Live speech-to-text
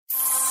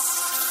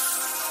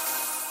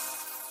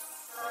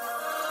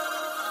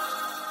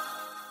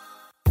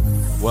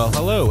Well,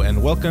 hello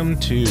and welcome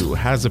to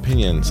Has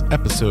Opinions,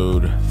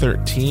 episode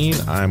 13.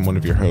 I'm one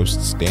of your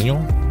hosts, Daniel.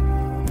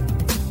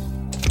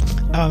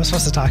 Oh, I'm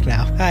supposed to talk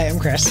now. Hi, I'm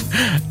Chris.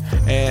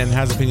 And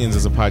Has Opinions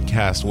is a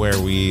podcast where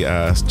we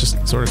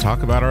just sort of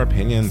talk about our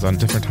opinions on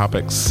different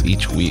topics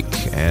each week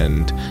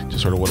and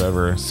just sort of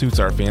whatever suits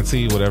our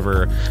fancy,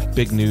 whatever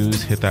big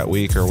news hit that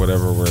week or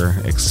whatever we're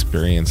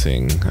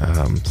experiencing.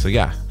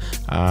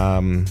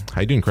 How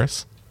you doing,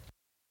 Chris?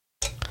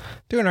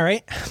 Doing all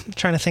right. I'm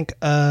trying to think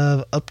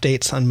of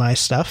updates on my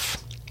stuff.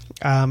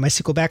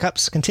 MySQL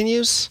backups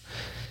continues.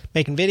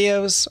 Making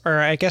videos, or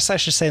I guess I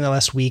should say in the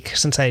last week,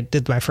 since I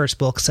did my first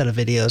bulk set of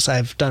videos,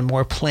 I've done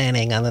more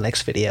planning on the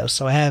next video.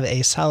 So I have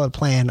a solid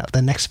plan of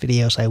the next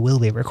videos I will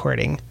be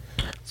recording.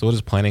 So what does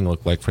planning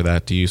look like for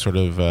that? Do you sort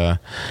of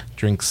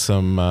drink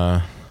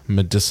some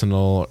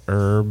medicinal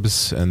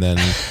herbs and then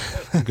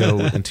go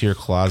into your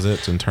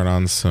closet and turn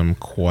on some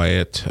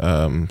quiet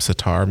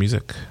sitar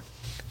music?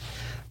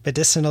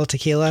 Medicinal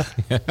tequila.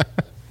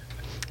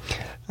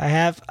 I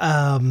have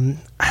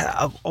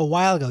a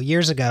while ago,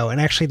 years ago, and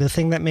actually the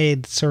thing that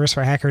made Service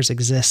for Hackers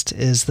exist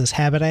is this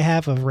habit I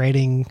have of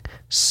writing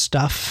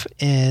stuff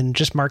in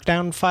just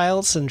Markdown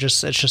files, and it's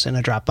just in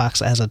a Dropbox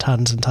that has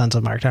tons and tons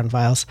of Markdown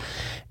files,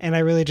 and I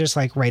really just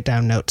like write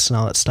down notes and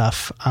all that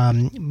stuff,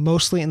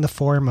 mostly in the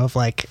form of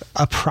like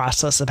a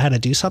process of how to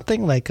do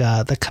something, like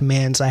the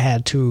commands I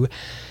had to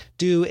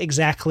do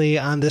exactly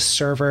on this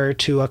server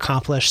to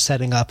accomplish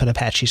setting up an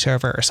Apache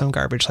server or some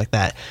garbage like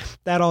that.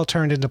 That all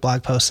turned into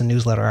blog posts and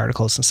newsletter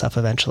articles and stuff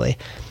eventually.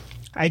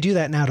 I do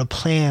that now to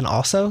plan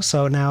also.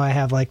 So now I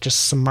have like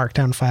just some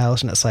Markdown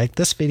files, and it's like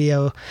this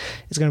video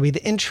is going to be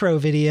the intro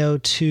video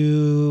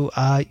to,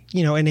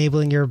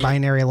 enabling your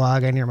binary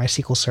log on your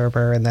MySQL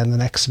server, and then the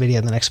next video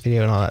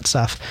and all that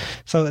stuff.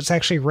 So it's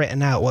actually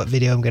written out what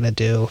video I'm going to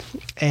do,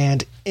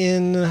 and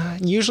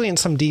usually in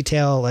some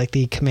detail, like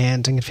the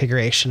command and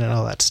configuration and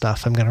all that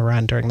stuff I'm going to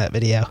run during that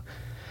video.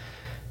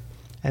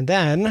 And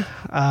then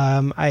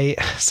I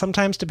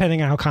sometimes,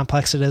 depending on how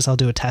complex it is, I'll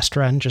do a test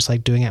run, just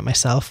like doing it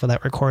myself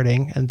without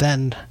recording, and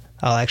then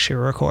I'll actually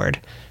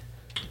record.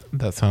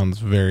 That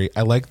sounds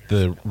I like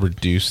the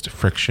reduced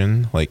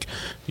friction. Like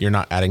you're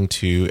not adding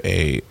to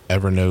a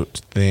Evernote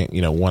thing,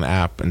 one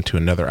app into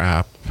another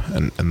app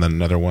and then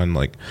another one,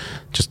 like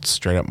just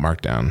straight up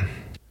Markdown.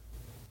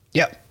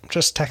 Yep,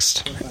 just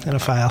text in a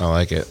file. I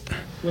like it.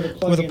 With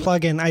a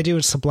plugin, I do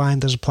it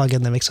Sublime. There's a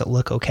plugin that makes it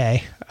look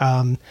okay.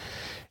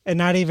 And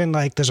not even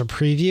like there's a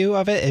preview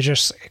of it. It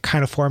just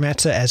kind of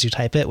formats it as you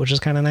type it, which is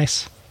kind of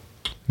nice.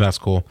 That's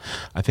cool.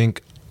 I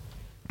think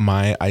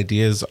my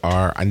ideas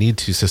are I need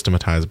to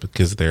systematize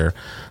because they're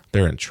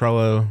in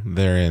Trello,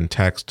 they're in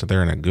text,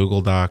 they're in a Google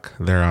Doc,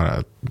 they're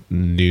on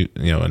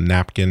a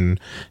napkin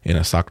in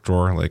a sock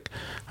drawer. Like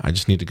I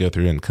just need to go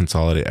through and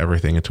consolidate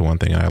everything into one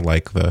thing. And I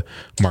like the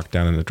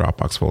Markdown in the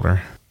Dropbox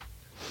folder.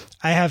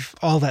 I have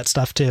all that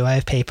stuff too. I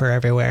have paper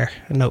everywhere,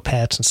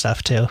 notepads and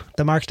stuff too.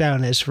 The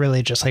Markdown is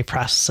really just like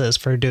processes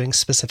for doing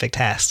specific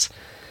tasks.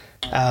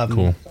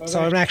 Cool. So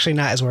I'm actually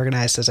not as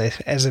organized as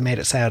I made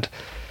it sound.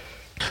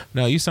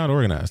 No, you sound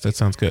organized. That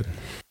sounds good.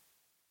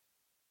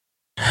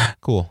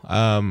 Cool.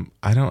 I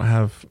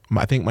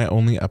think my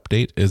only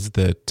update is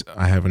that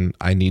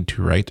I need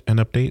to write an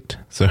update.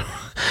 So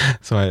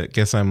I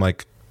guess I'm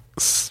like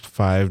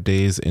 5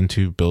 days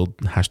into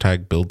build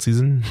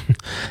season.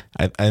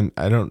 I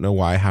don't know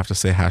why I have to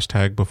say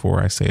hashtag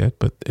before I say it,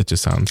 but it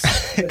just sounds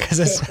because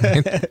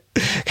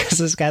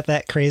it's got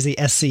that crazy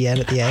SCN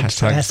at the end. Hashtag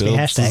so it has to be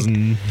hashtag.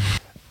 Season.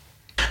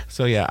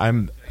 So yeah,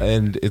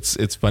 and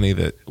it's funny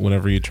that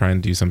whenever you try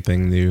and do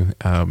something new,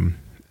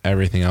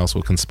 everything else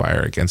will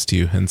conspire against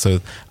you. And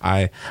so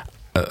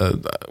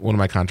one of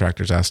my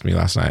contractors asked me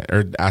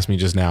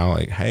just now,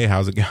 like, hey,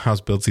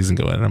 how's build season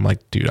going? And I'm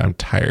like, dude, I'm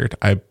tired.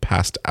 I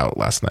passed out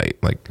last night,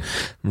 like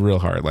real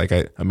hard. Like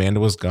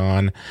Amanda was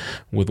gone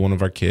with one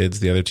of our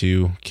kids. The other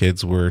two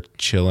kids were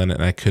chilling,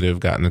 and I could have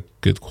gotten a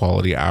good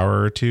quality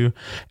hour or two.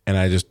 And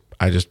I just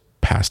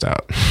passed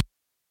out.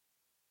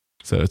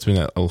 So it's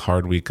been a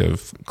hard week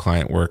of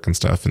client work and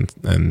stuff, and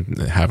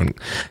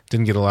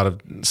didn't get a lot of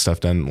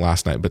stuff done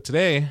last night. But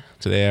today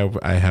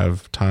I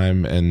have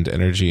time and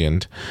energy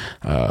and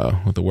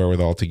with the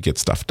wherewithal to get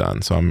stuff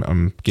done. So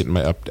I'm getting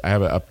I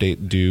have an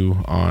update due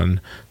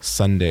on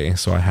Sunday,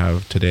 so I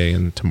have today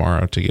and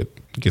tomorrow to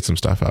get some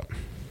stuff up.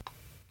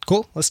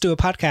 Cool. Let's do a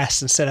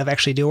podcast instead of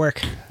actually do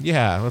work.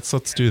 Yeah,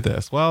 let's do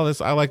this. Well,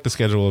 I like the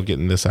schedule of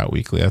getting this out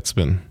weekly. It's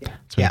been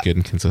good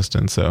and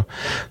consistent. So,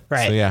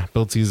 right. So yeah,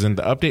 build season.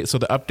 The update. So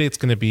the update's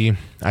going to be.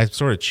 I'm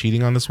sort of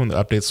cheating on this one. The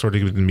update's sort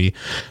of going to be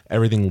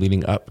everything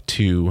leading up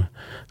to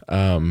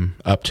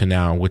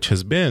now, which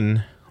has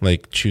been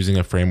like choosing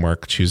a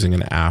framework, choosing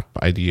an app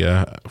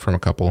idea from a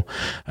couple,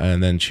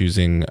 and then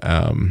choosing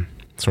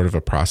sort of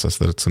a process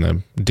that it's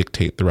going to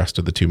dictate the rest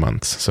of the 2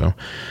 months. So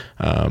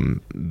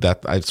that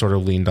I've sort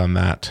of leaned on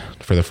that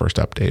for the first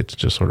update.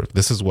 Just sort of,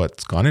 this is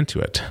what's gone into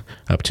it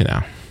up to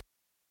now.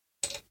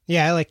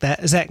 Yeah, I like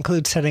that. Does that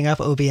include setting up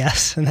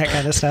OBS and that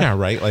kind of stuff? Yeah,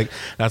 right. Like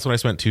that's what I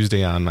spent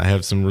Tuesday on. I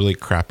have some really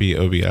crappy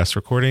OBS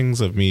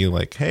recordings of me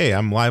like, hey,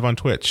 I'm live on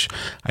Twitch.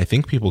 I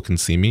think people can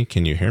see me.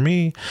 Can you hear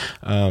me?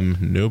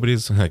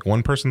 Nobody's like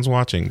one person's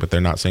watching, but they're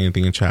not saying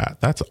anything in chat.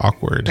 That's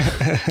awkward.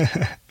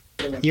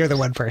 You're the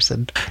one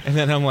person. And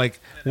then I'm like,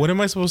 what am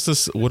I supposed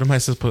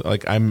to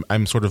like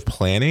I'm sort of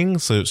planning.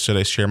 So should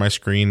I share my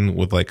screen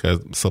with like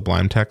a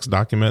Sublime Text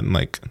document and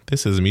like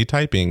this is me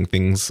typing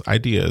things,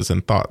 ideas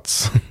and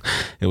thoughts.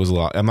 It was a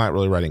lot. I'm not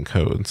really writing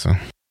code, so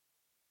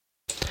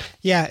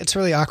Yeah, it's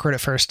really awkward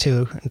at first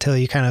too until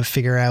you kind of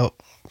figure out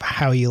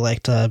how you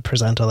like to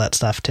present all that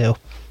stuff too.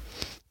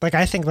 Like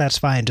I think that's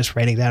fine just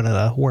writing down in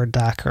a Word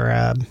doc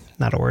or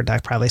not a Word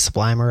doc, probably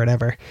Sublime or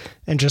whatever,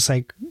 and just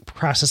like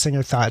processing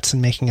your thoughts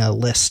and making a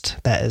list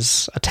that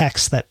is a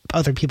text that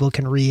other people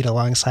can read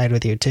alongside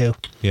with you too.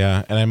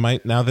 Yeah, and I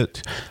might, now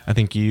that I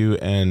think you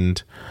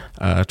and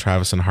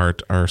Travis and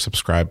Hart are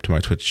subscribed to my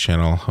Twitch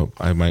channel,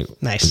 I might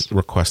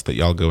request that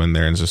y'all go in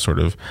there and just sort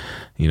of,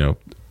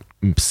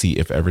 see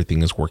if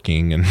everything is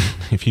working and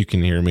if you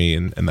can hear me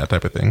and that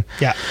type of thing.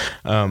 Yeah.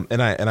 And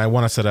I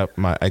want to set up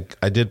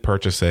I did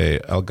purchase a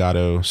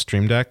Elgato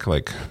Stream Deck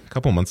like a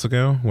couple months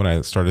ago when I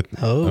started.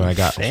 When I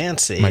got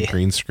fancy. My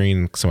green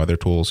screen, some other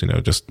tools,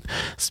 just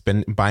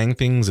buying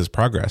things is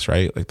progress,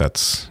 right? Like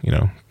that's,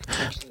 buying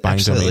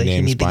Absolutely.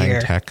 domain names,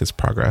 buying tech is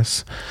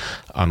progress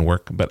on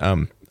work. But,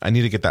 I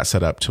need to get that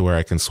set up to where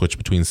I can switch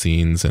between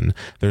scenes. And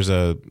there's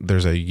a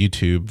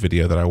YouTube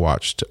video that I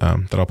watched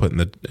that I'll put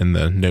in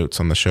the notes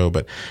on the show,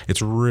 but it's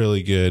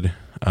really good,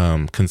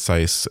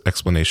 concise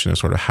explanation of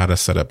sort of how to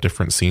set up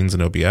different scenes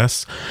in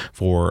OBS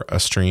for a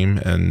stream,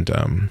 and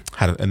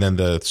and then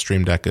the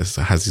Stream Deck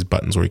has these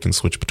buttons where you can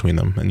switch between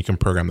them, and you can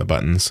program the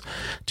buttons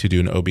to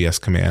do an OBS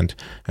command,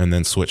 and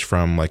then switch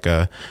from like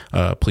a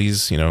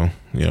please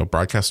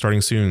broadcast starting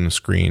soon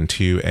screen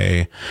to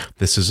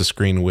this is a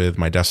screen with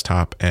my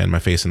desktop and my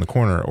face in the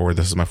corner, or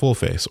this is my full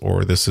face,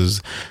 or this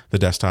is the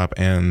desktop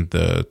and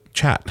the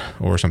chat,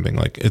 or something.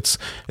 Like it's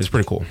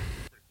pretty cool.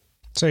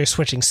 So you're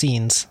switching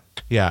scenes.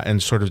 Yeah,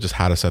 and sort of just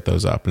how to set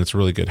those up, and it's a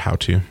really good how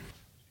to.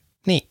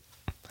 Neat.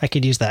 I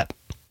could use that.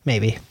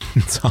 Maybe.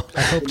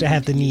 I hope to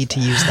have the need to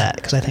use that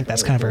because I think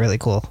that's kind of a really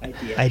cool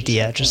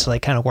idea, just to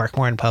like kind of work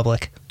more in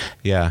public.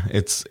 Yeah,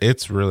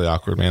 it's really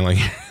awkward, man. Like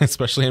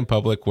especially in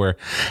public where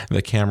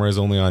the camera is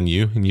only on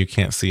you and you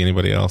can't see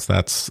anybody else.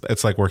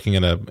 It's like working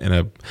in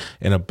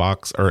a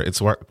box, or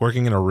it's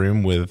working in a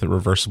room with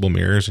reversible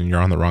mirrors and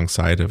you're on the wrong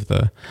side of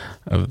the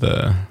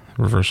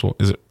reversible.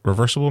 Is it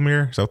reversible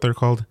mirror? Is that what they're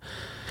called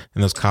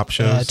in those cop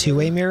shows?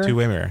 Two-way mirror.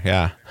 Two-way mirror.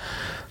 Yeah,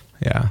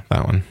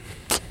 that one.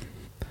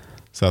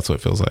 So that's what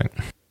it feels like.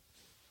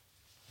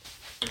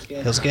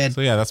 Feels good.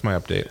 So yeah, that's my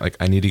update. Like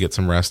I need to get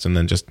some rest and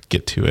then just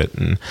get to it.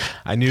 And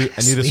I knew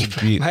this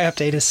would be my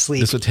update is sleep.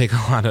 This would take a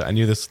lot of. I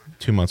knew this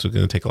 2 months was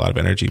going to take a lot of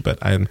energy, but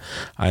I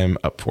am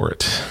up for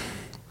it.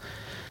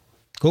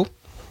 Cool.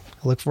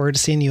 I look forward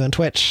to seeing you on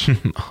Twitch.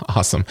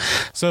 Awesome.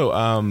 So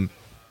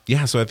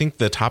so I think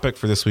the topic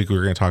for this week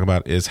we're going to talk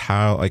about is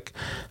how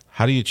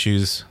do you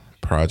choose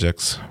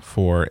projects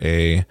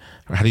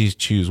how do you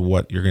choose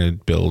what you're going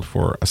to build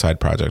for a side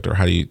project, or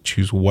how do you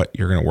choose what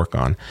you're going to work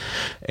on?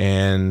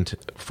 And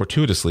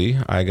fortuitously,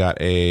 I got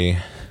a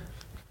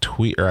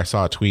tweet, or I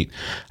saw a tweet.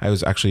 I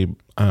was actually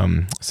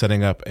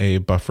setting up a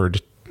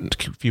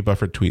few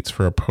buffered tweets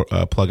for a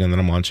plugin that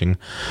I'm launching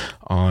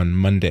on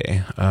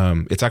Monday.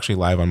 It's actually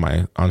live on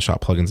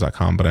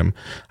shopplugins.com, but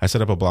I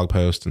set up a blog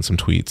post and some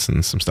tweets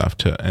and some stuff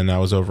and I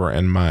was over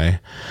in my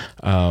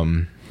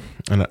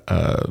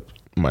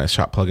my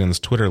Shop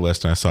Plugins Twitter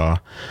list, and I saw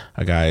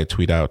a guy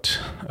tweet out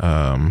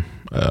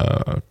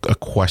a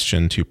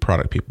question to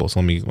product people. So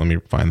let me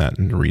find that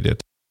and read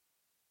it.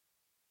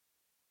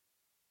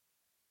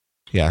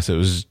 Yeah, so it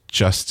was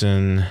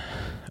Justin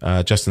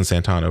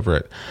Santon over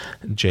at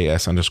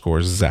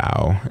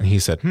JS_Zhao. And he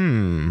said,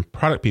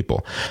 product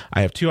people,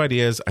 I have two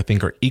ideas I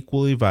think are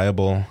equally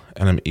viable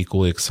and I'm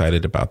equally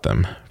excited about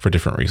them for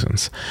different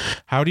reasons.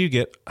 How do you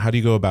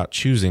go about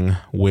choosing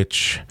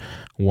which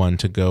one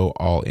to go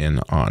all in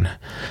on?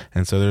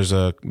 And so there's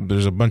a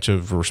bunch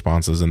of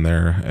responses in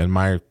there, and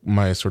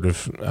my sort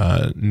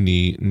of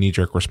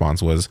knee-jerk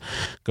response was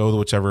go with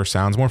whichever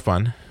sounds more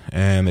fun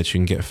and that you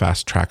can get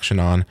fast traction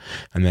on,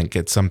 and then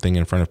get something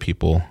in front of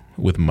people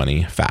with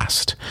money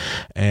fast.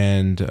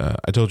 And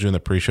I told you in the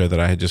pre-show that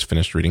I had just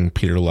finished reading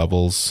Peter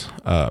Level's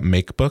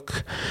Make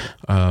book.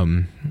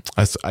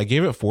 I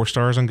gave it 4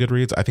 stars on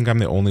Goodreads. I think I'm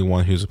the only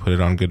one who's put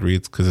it on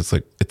Goodreads because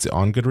it's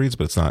on Goodreads,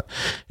 but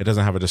it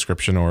doesn't have a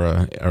description or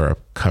a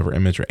cover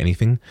image or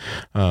anything.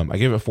 I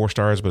gave it 4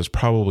 stars, but it's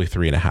probably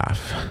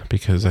 3.5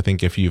 because I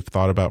think if you've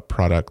thought about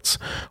products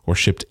or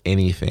shipped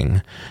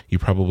anything, you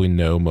probably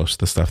know most of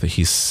the stuff that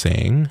he's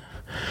saying.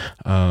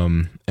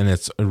 And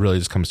it really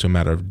just comes to a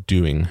matter of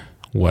doing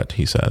what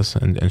he says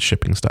and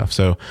shipping stuff.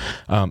 So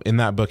in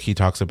that book, he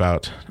talks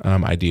about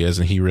ideas,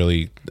 and he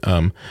really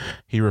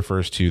he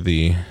refers to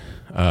the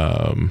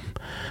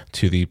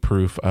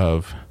proof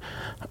of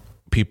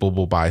people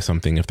will buy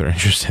something if they're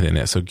interested in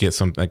it. So get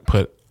some, like,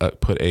 put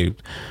put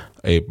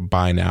a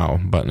buy now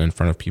button in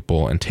front of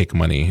people and take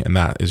money, and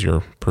that is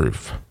your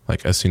proof,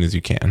 like as soon as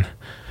you can.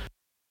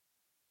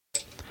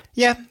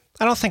 Yeah,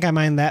 I don't think I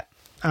mind that.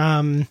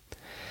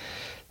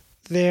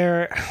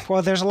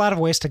 There's a lot of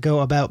ways to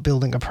go about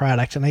building a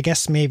product, and I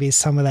guess maybe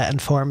some of that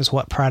informs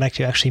what product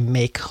you actually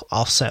make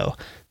also.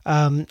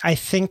 I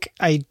think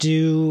I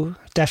do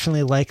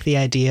definitely like the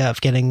idea of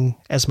getting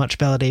as much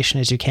validation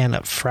as you can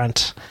up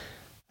front,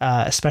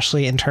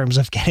 especially in terms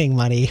of getting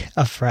money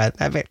up front.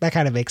 That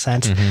kind of makes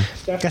sense.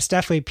 Mm-hmm. That's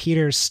definitely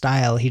Peter's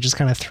style. He just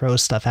kind of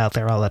throws stuff out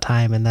there all the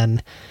time and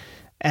then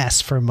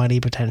asks for money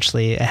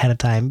potentially ahead of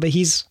time. But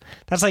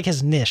that's like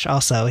his niche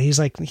also. He's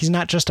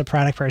not just a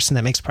product person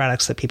that makes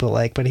products that people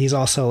like, but he's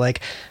also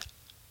like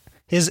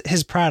his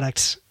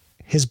product,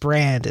 his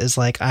brand is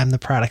like, I'm the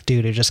product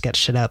dude who just gets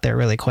shit out there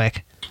really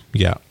quick.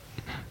 Yeah.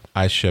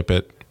 I ship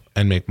it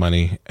and make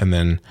money and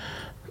then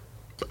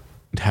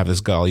have this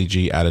golly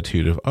gee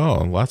attitude of,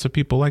 oh, lots of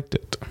people liked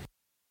it.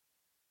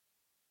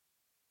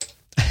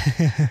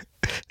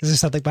 Is there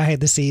something behind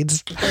the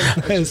scenes?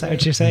 Is that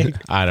what you're saying?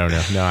 I don't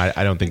know. No,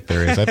 I don't think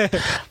there is.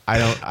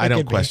 I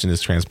don't question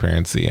his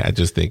transparency. I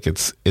just think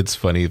it's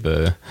funny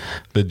the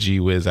gee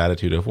whiz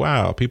attitude of,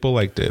 wow, people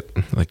liked it.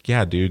 Like,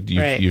 yeah, dude,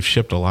 you've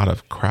shipped a lot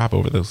of crap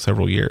over those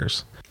several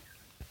years.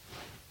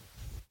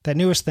 That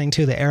newest thing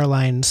too, the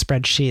airline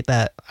spreadsheet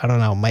that, I don't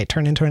know, might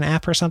turn into an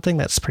app or something.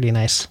 That's pretty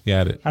nice.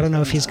 Yeah. I don't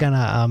know if he's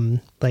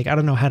gonna I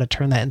don't know how to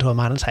turn that into a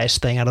monetized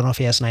thing. I don't know if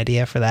he has an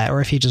idea for that or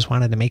if he just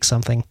wanted to make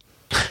something.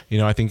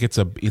 I think it's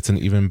an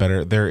even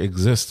better. There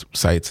exist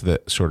sites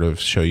that sort of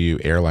show you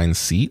airline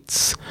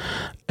seats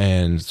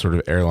and sort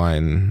of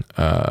airline,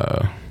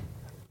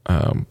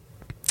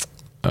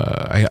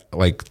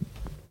 like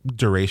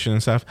duration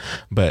and stuff.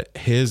 But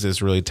his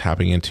is really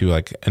tapping into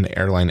like an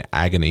airline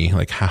agony.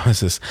 Like, how is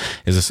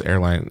this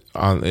airline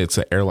on? It's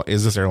an airline.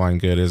 Is this airline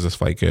good? Is this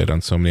flight good?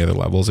 On so many other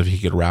levels. If he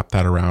could wrap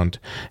that around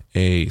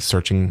a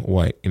searching,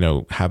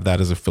 have that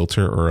as a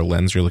filter or a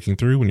lens you're looking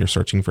through when you're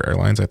searching for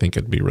airlines, I think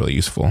it'd be really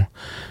useful.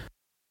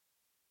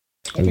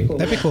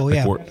 That'd be cool.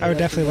 Yeah, I would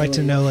definitely like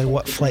to know like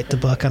what flight to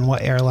book on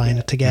what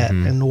airline to get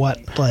and what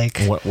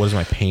is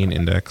my pain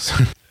index.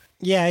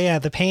 Yeah,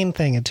 the pain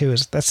thing too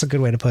that's a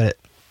good way to put it.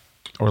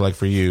 Or like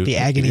for you, the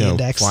agony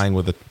index. Flying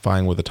with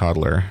a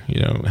toddler,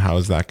 how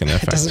is that going to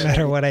affect? It doesn't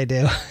matter what I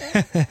do.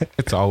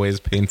 It's always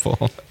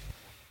painful.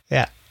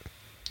 Yeah.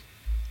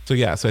 So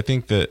I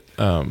think that,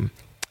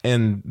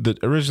 and the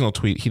original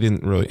tweet, he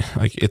didn't really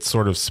like. It's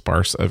sort of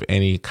sparse of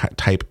any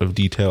type of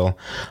detail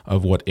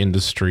of what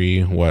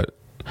industry, what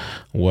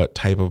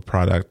type of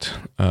product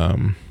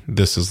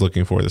this is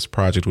looking for. This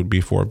project would be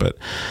for, but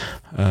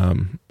I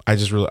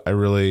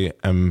really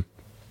am.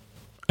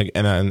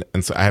 And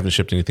so I haven't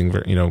shipped anything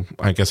very,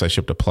 I guess I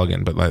shipped a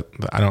plugin, but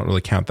I don't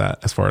really count that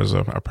as far as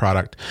a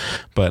product.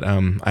 But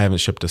I haven't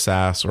shipped a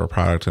SaaS or a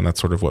product, and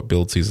that's sort of what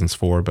Build Season's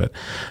for. But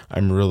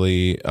I'm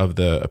really of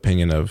the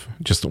opinion of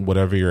just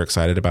whatever you're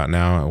excited about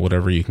now,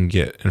 whatever you can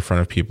get in front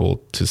of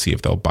people to see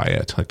if they'll buy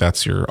it. Like,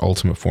 that's your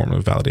ultimate form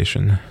of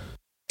validation.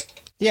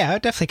 Yeah, I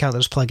would definitely count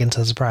those plugins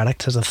as a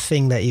product, as a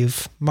thing that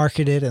you've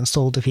marketed and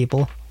sold to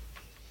people.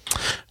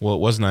 Well,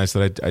 it was nice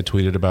that I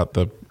tweeted about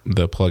the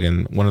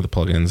plugin. One of the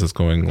plugins is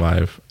going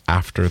live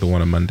after the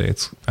one on Monday.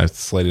 It's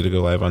slated to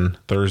go live on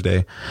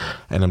Thursday,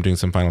 and I'm doing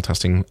some final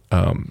testing.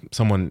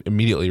 Someone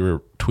immediately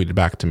tweeted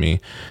back to me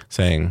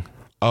saying,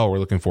 "Oh, we're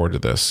looking forward to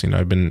this."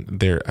 I've been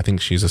there. I think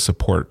she's a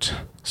support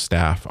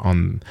staff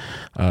on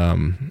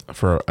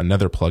for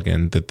another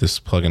plugin that this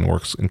plugin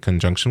works in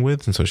conjunction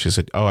with, and so she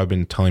said, "Oh, I've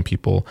been telling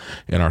people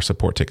in our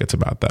support tickets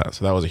about that."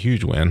 So that was a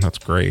huge win. That's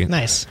great.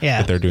 Nice. Yeah,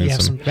 that they're doing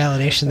some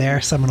validation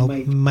there.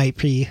 Someone might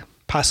be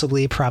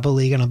probably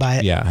going to buy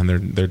it. Yeah, and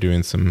they're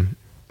doing some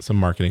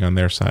marketing on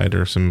their side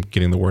or some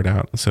getting the word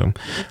out. So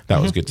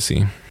that was good to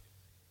see.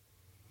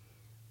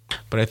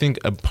 But I think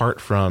apart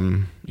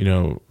from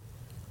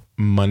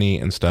money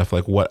and stuff,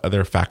 like what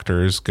other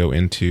factors go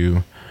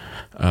into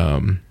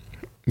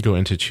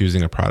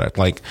choosing a product?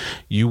 Like,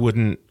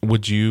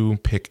 would you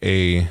pick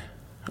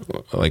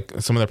like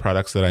some of the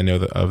products that I know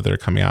that are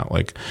coming out,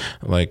 like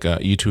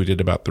you tweeted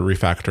about the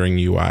refactoring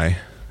UI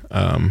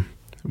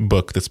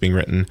book that's being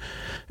written,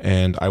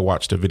 and I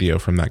watched a video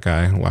from that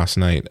guy last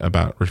night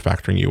about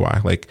refactoring UI.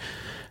 Like,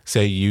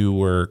 say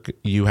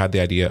you had the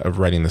idea of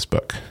writing this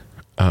book,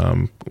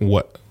 and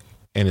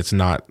it's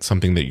not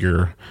something that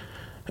you're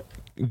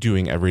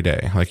doing every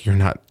day. Like, you're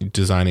not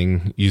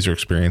designing user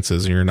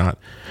experiences and you're not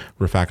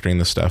refactoring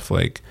the stuff.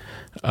 Like,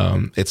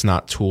 it's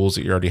not tools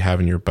that you already have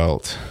in your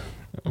belt.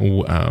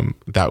 I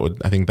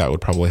think that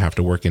would probably have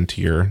to work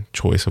into your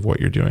choice of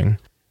what you're doing.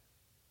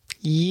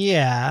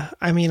 Yeah.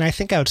 I mean, I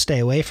think I would stay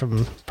away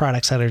from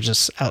products that are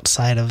just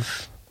outside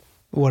of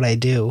what I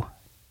do.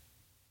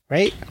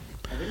 Right?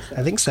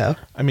 I think so.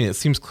 I mean, it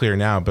seems clear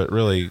now, but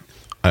really,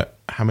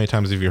 how many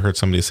times have you heard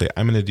somebody say,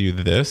 I'm going to do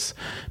this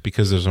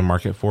because there's a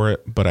market for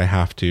it, but I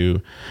have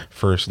to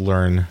first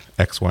learn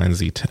X, Y, and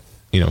Z,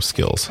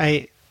 skills.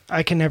 I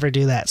can never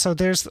do that. So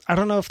I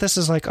don't know if this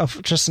is like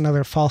just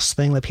another false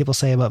thing that people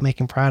say about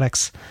making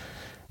products.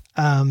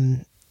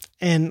 And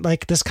And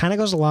like this kind of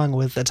goes along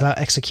with it's about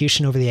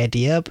execution over the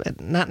idea,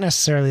 but not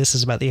necessarily this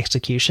is about the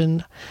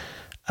execution.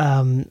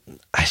 I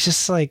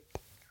just like,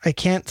 I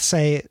can't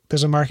say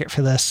there's a market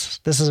for this.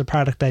 This is a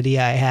product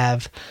idea I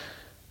have.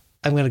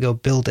 I'm going to go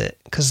build it,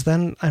 because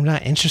then I'm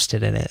not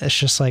interested in it. It's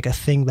just like a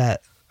thing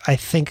that I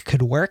think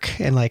could work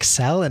and like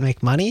sell and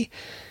make money.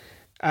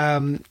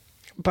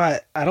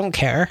 But I don't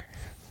care.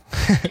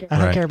 I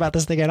don't care about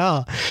this thing at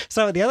all.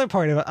 So the other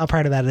part of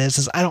that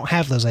is I don't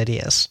have those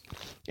ideas.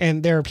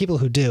 And there are people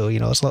who do, you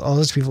know, so all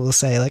those people will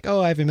say like,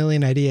 oh, I have a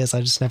million ideas.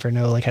 I just never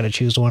know like how to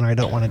choose one, or I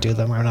don't want to do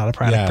them, or I'm not a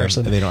product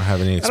person. They don't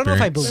have any experience. I don't know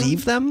if I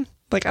believe them.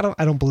 Like, I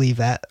don't believe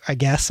that, I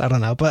guess. I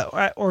don't know.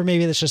 But, or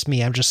maybe that's just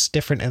me. I'm just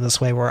different in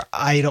this way where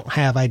I don't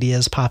have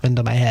ideas pop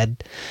into my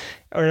head.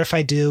 Or if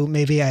I do,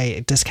 maybe I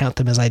discount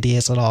them as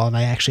ideas at all, and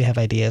I actually have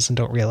ideas and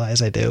don't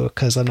realize I do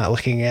because I'm not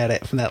looking at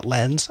it from that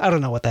lens. I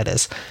don't know what that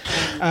is.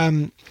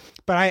 But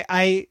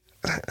I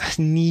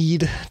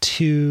need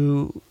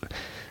to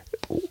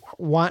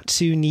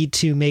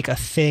make a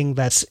thing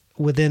that's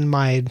within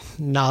my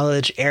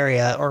knowledge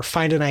area, or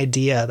find an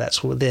idea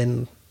that's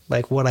within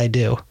like what I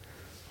do.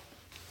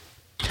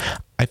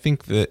 I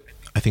think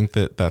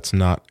that that's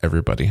not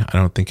everybody. I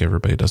don't think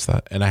everybody does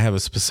that. And I have a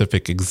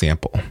specific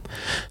example.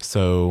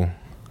 So,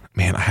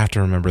 man, I have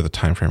to remember the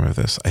time frame of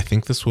this. I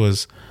think this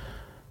was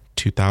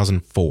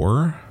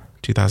 2004,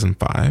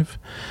 2005.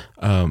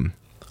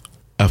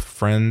 A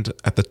friend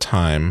at the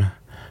time,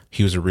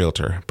 he was a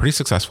realtor, pretty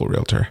successful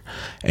realtor.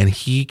 And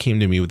he came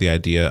to me with the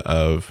idea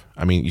of,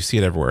 I mean, you see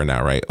it everywhere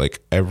now, right?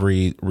 Like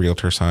every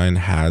realtor sign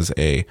has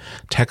a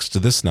text to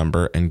this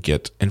number and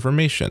get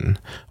information,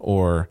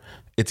 or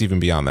it's even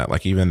beyond that.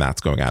 Like even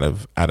that's going out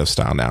of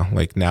style now.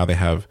 Like now they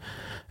have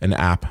an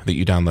app that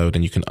you download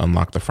and you can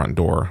unlock the front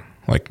door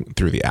like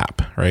through the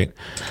app, right?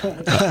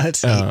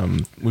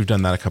 We've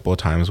done that a couple of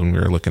times when we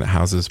were looking at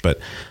houses.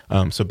 But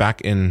so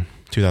back in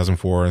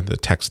 2004, the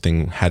text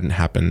thing hadn't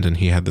happened, and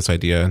he had this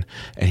idea,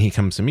 and he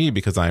comes to me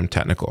because I'm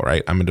technical,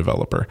 right? I'm a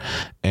developer,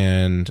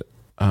 and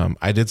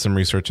I did some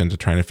research into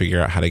trying to figure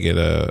out how to get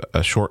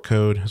a short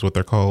code, is what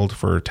they're called,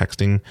 for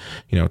texting.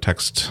 You know,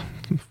 text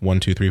 1,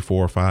 2, 3,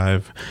 4,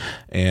 5,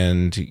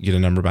 and get a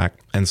number back.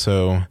 And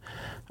so,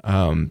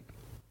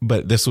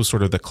 but this was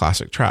sort of the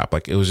classic trap.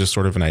 Like it was just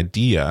sort of an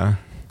idea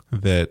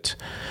that,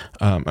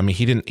 I mean,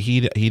 we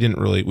didn't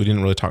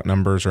really talk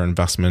numbers or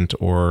investment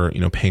or,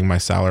 you know, paying my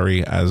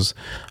salary as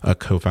a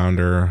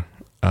co-founder,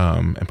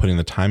 and putting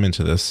the time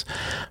into this,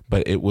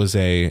 but it was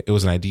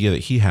an idea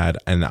that he had,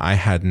 and I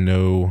had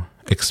no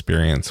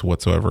experience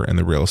whatsoever in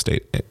the real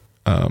estate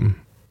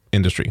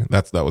industry.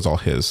 That was all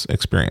his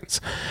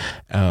experience.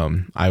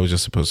 I was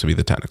just supposed to be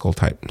the technical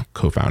type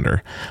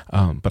co-founder,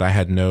 but I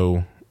had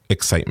no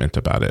excitement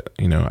about it.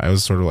 You know, I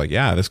was sort of like,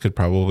 yeah, this could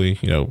probably,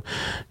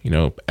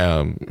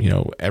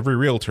 every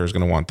realtor is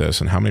going to want this,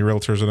 and how many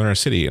realtors are there in a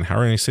city, and how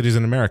many cities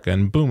in America,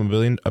 and boom,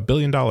 $1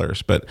 billion.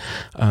 But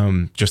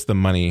just the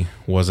money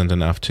wasn't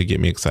enough to get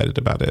me excited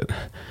about it.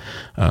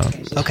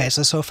 Okay,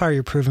 so far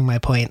you're proving my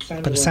point,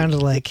 but it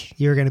sounded like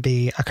you were going to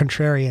be a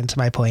contrarian to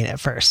my point at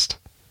first.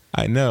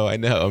 I know.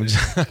 I'm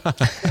just,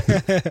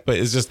 but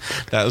it's just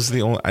that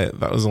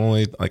was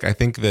only like I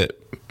think that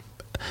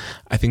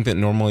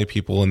normally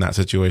people in that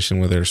situation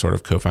where they're sort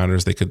of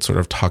co-founders, they could sort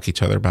of talk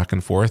each other back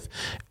and forth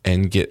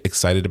and get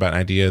excited about an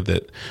idea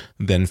that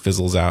then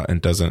fizzles out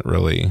and doesn't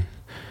really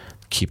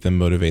keep them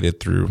motivated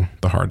through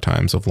the hard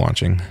times of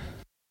launching.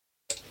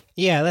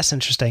 Yeah, that's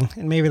interesting.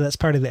 And maybe that's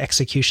part of the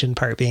execution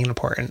part being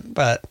important.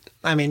 But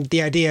I mean,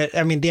 the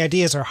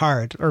ideas are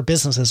hard, or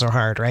businesses are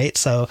hard, right?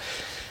 So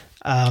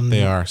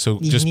they are. So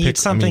just pick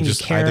something.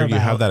 Just either you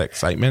have that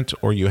excitement,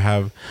 or you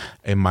have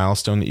a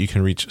milestone that you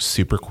can reach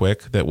super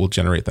quick that will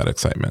generate that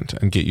excitement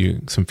and get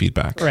you some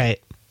feedback.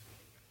 Right.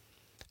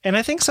 And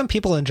I think some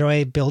people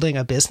enjoy building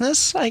a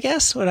business, I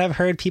guess. What I've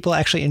heard, people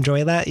actually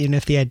enjoy that, even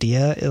if the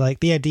idea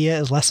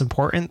is less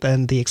important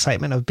than the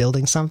excitement of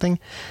building something,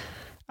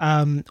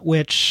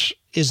 which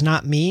is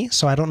not me.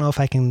 So I don't know if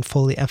I can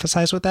fully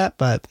emphasize with that,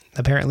 but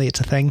apparently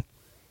it's a thing.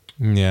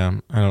 Yeah,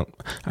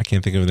 I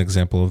can't think of an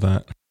example of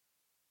that.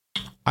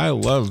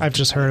 I've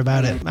just heard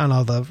about it on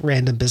all the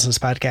random business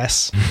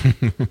podcasts.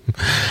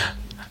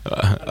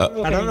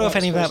 I don't know if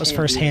any of that was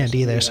firsthand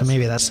either, so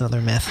maybe that's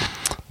another myth.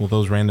 Well,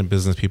 those random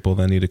business people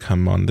then need to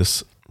come on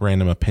this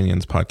Random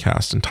Opinions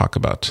podcast and talk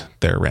about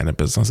their random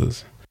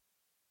businesses.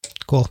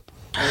 Cool.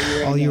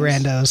 All you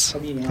randos,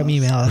 come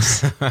email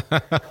us.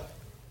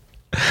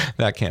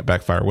 That can't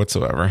backfire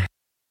whatsoever.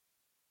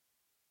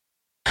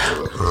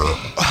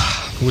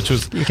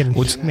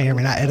 Which may or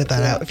may not edit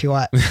that out if you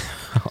want.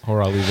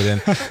 Or I'll leave it in.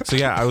 So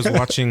yeah, I was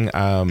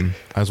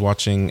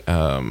watching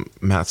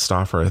Matt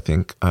Stauffer. I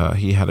think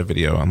he had a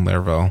video on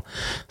Laravel.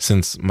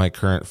 Since my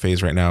current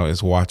phase right now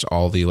is watch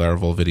all the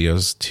Laravel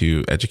videos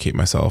to educate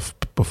myself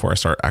before I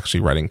start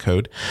actually writing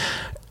code.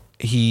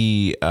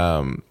 He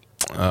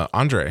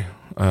Andrei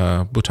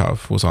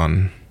Butov was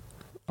on.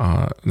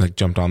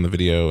 Jumped on the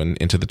video and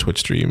into the Twitch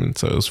stream, and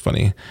so it was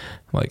funny.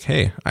 Like,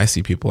 hey, I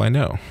see people I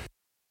know.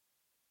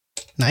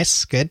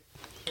 Nice, good.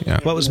 Yeah.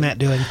 What was Matt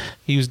doing?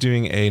 He was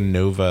doing a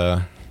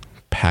Nova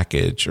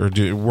package or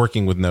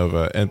working with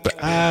Nova. But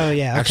oh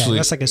yeah, okay. Actually,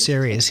 that's like a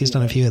series. He's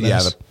done a few of those.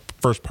 Yeah, the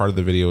first part of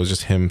the video was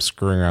just him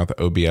screwing around with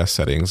the OBS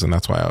settings, and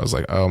that's why I was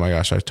like, oh my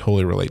gosh, I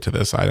totally relate to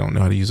this. I don't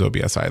know how to use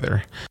OBS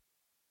either.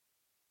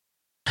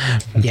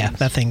 Yeah,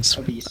 that thing's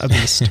a beast.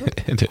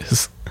 It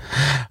is.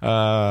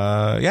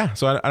 Yeah,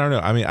 so I don't know.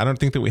 I mean, I don't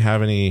think that we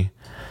have any,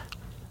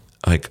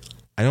 like,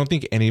 I don't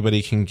think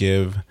anybody can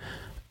give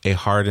a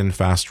hard and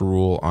fast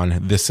rule on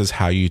this is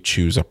how you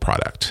choose a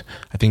product.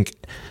 I think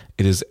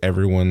it is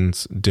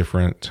everyone's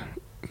different.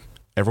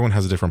 Everyone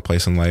has a different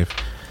place in life.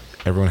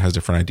 Everyone has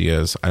different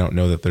ideas. I don't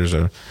know that there's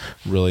a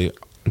really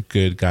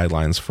good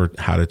guidelines for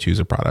how to choose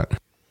a product.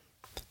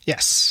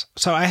 Yes.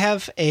 So I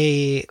have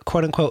a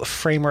quote unquote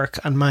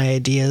framework on my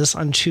ideas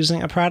on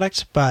choosing a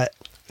product, but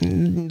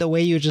the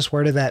way you just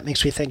worded that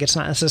makes me think it's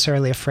not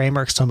necessarily a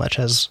framework so much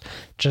as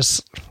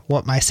just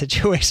what my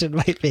situation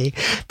might be,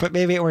 but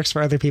maybe it works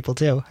for other people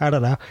too. I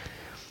don't know.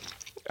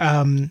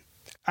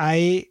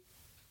 I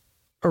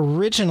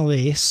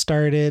originally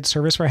started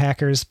Servers for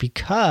Hackers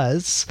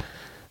because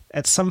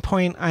at some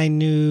point I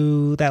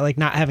knew that like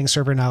not having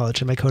server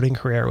knowledge in my coding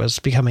career was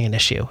becoming an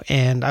issue.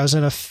 And I was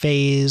in a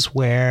phase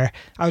where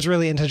I was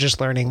really into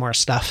just learning more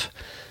stuff.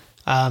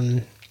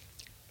 And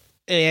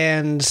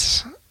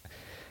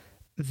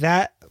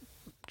that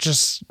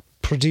just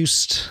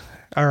produced,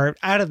 or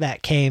out of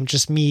that came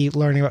just me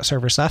learning about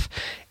server stuff.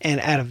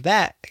 And out of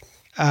that,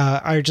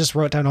 I just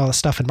wrote down all the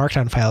stuff in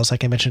Markdown files,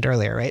 like I mentioned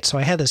earlier, right? So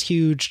I had this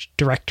huge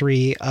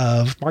directory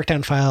of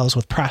Markdown files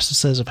with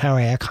processes of how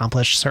I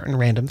accomplished certain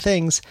random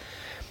things.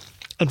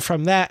 And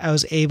from that, I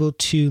was able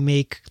to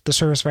make the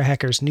Servers for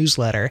Hackers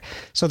newsletter.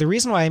 So the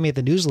reason why I made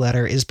the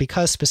newsletter is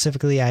because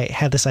specifically I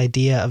had this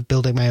idea of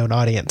building my own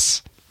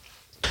audience.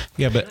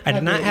 Yeah, but I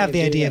did not have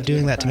the idea of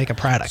doing that to make a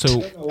product.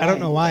 So I don't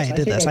know why I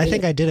did this. I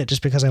think I did it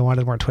just because I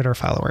wanted more Twitter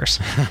followers.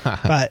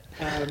 But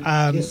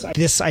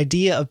this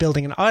idea of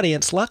building an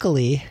audience,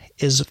 luckily,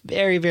 is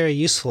very, very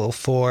useful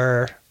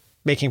for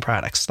making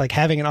products. Like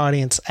having an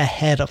audience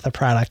ahead of the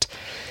product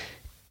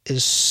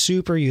is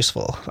super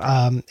useful.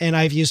 And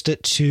I've used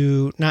it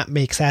to not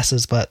make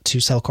SaaSes, but to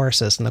sell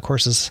courses. And the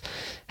courses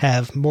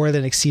have more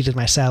than exceeded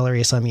my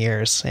salary some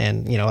years,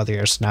 and other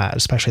years not,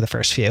 especially the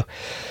first few.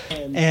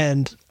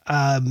 And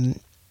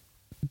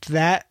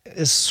that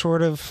is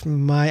sort of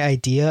my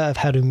idea of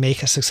how to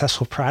make a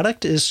successful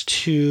product, is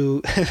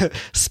to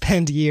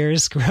spend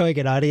years growing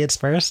an audience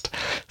first.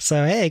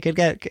 So, hey, good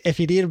guy, if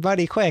you need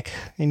money quick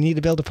and you need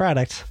to build a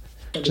product,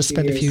 just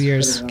spend a few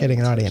years getting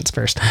an audience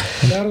first.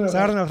 So I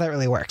don't know if that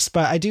really works,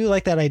 but I do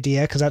like that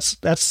idea because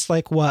that's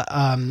like what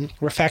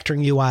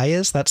refactoring UI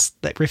is. That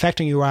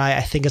refactoring UI,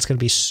 I think it's going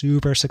to be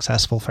super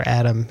successful for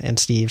Adam and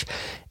Steve,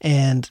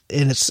 and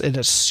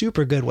it's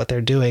super good what they're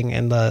doing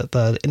and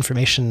the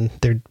information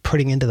they're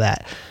putting into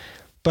that.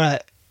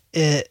 But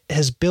it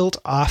has built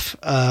off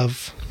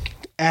of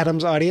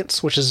Adam's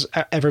audience, which has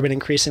ever been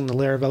increasing, the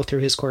Laravel through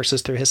his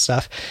courses, through his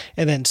stuff,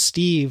 and then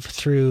Steve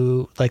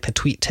through like the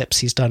tweet tips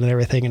he's done and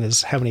everything, and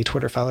how many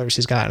Twitter followers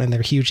he's gotten and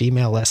their huge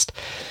email list.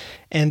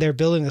 And they're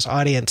building this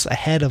audience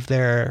ahead of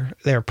their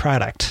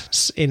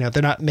product.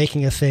 They're not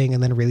making a thing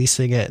and then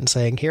releasing it and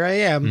saying, here I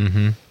am.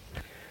 Mm-hmm.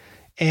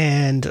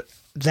 And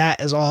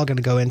that is all going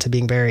to go into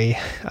being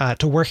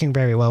to working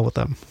very well with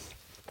them.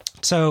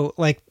 So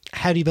like,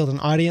 how do you build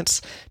an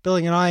audience?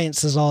 Building an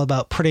audience is all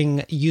about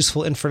putting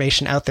useful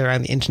information out there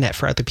on the internet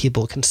for other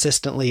people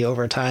consistently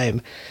over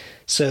time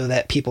so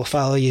that people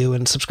follow you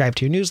and subscribe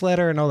to your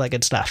newsletter and all that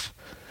good stuff.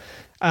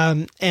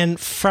 And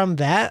from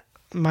that,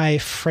 my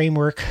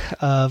framework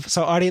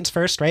so audience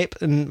first, right?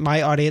 And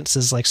my audience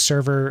is like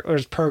server or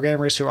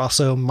programmers who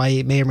also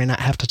may or may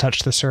not have to touch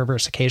the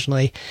servers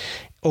occasionally,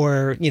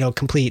 or,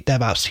 complete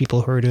DevOps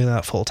people who are doing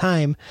that full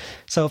time.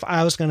 So if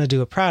I was going to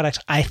do a product,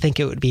 I think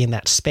it would be in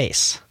that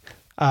space.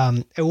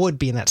 It would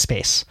be in that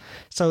space.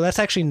 So that's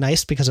actually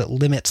nice because it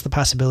limits the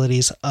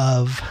possibilities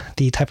of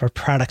the type of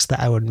products that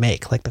I would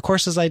make, like the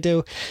courses I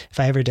do. If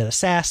I ever did a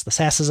SaaS, the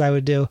SaaSes I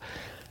would do.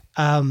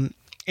 And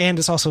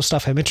it's also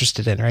stuff I'm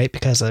interested in, right?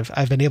 Because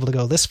I've been able to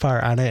go this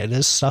far on it. It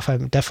is stuff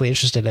I'm definitely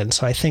interested in.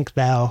 So I think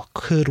that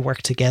could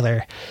work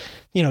together,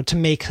 to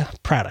make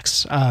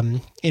products,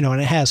 and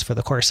it has for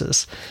the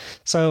courses.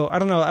 So I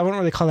don't know, I wouldn't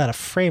really call that a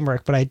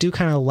framework, but I do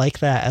kind of like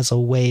that as a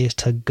way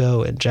to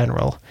go in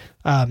general.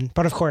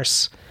 But of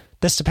course,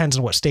 this depends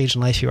on what stage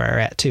in life you are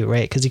at too,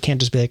 right? Because you can't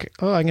just be like,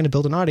 oh, I'm going to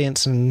build an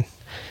audience and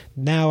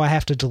now I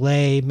have to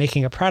delay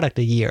making a product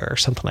a year or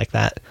something like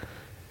that.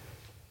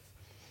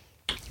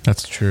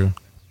 That's true.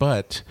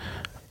 But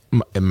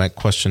my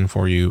question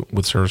for you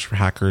with Servers for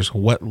Hackers,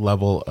 what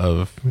level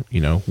of,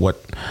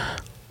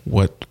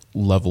 what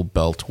level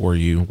belt were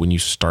you when you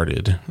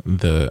started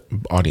the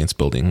audience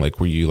building? Like,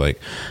 were you like,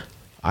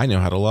 I know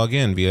how to log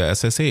in via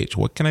SSH.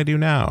 What can I do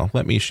now?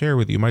 Let me share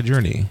with you my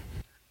journey.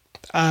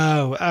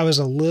 Oh, I was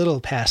a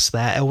little past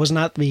that. It was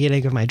not the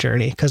beginning of my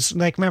journey. Because,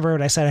 remember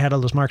what I said? I had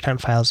all those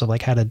Markdown files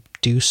of, how to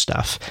do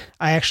stuff.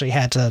 I actually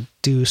had to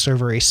do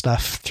servery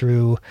stuff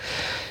through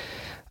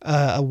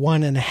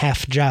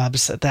 1.5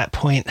 jobs at that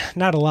point.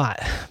 Not a lot,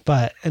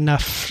 but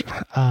enough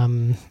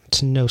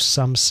to know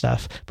some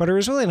stuff. But it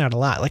was really not a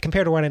lot. Like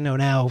compared to what I know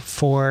now,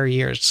 4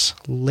 years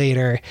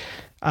later,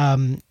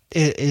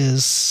 it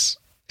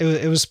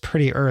was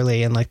pretty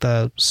early in like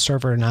the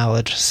server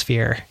knowledge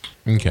sphere.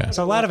 Okay.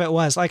 So a lot of it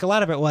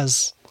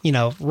was, you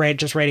know,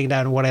 just writing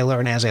down what I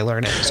learn as I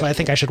learn it. So I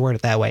think I should word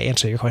it that way,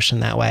 answer your question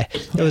that way.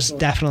 It was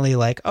definitely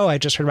like, oh, I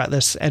just heard about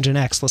this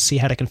Nginx. Let's see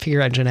how to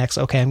configure Nginx.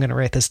 Okay, I'm going to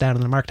write this down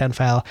in the Markdown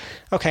file.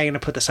 Okay, I'm going to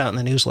put this out in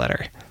the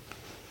newsletter.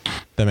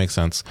 That makes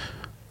sense.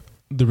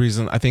 The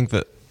reason I think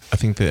that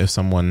if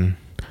someone,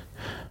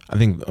 I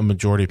think a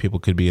majority of people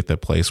could be at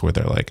that place where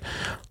they're like,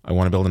 I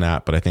want to build an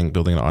app, but I think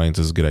building an audience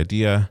is a good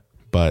idea,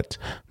 but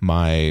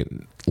my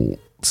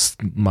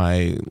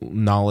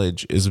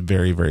knowledge is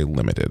very, very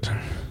limited.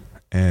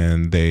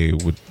 And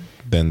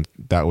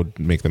that would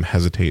make them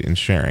hesitate in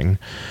sharing.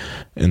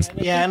 And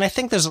I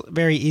think there's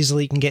very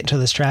easily you can get into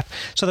this trap.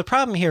 So the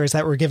problem here is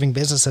that we're giving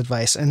business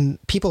advice,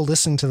 and people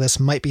listening to this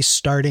might be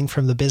starting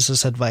from the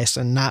business advice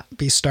and not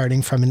be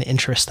starting from an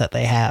interest that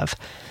they have.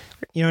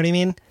 You know what I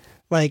mean?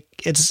 Like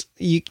it's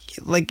you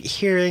like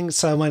hearing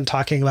someone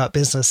talking about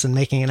business and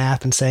making an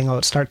app and saying, oh,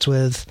 it starts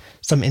with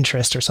some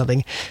interest or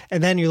something.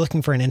 And then you're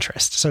looking for an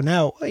interest. So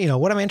now, you know,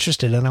 what I'm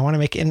interested in, I want to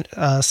make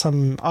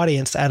some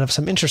audience out of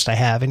some interest I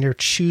have. And you're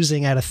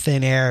choosing out of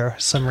thin air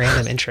some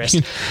random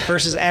interest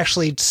versus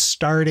actually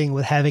starting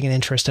with having an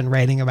interest and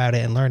writing about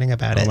it and learning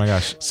about it. Oh my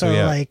gosh. So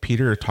yeah, like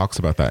Peter talks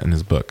about that in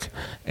his book,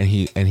 and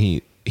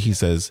he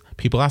says,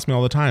 people ask me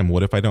all the time,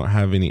 what if I don't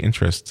have any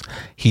interests?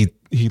 He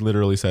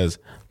literally says,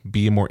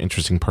 be a more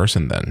interesting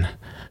person then.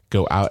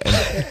 Go out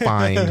and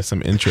find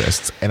some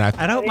interests. And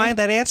I don't mind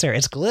that answer.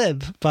 It's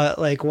glib, but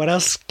like, what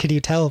else can you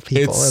tell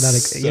people?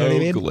 It's you know what I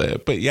mean?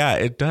 Glib. But yeah,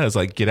 it does.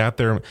 Like, get out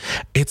there.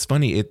 It's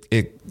funny.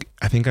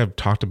 I think I've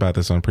talked about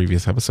this on a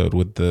previous episode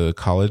with the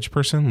college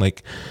person.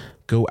 Like,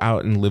 go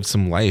out and live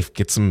some life.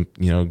 Get some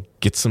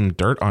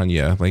dirt on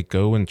you. Like,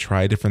 go and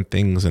try different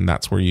things, and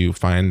that's where you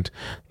find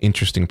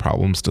interesting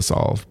problems to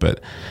solve. But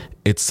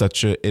it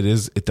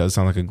does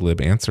sound like a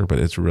glib answer, but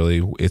it's really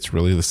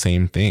the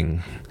same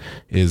thing.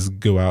 Is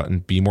go out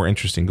and be more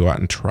interesting. Go out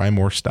and try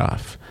more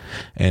stuff.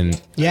 And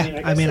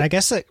I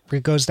guess it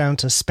goes down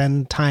to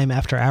spend time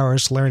after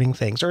hours learning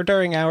things, or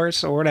during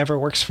hours, or whatever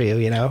works for you.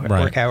 You know,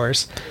 right. Work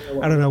hours.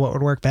 I don't know what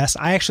would work best.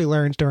 I actually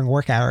learned during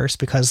work hours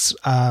because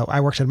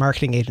I worked at a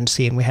marketing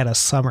agency and we had a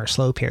summer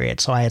slow period,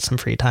 so I had some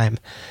free time,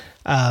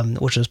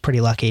 which was pretty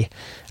lucky.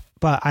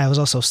 But I was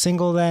also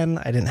single then.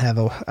 I didn't have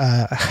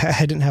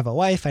a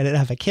wife. I didn't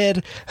have a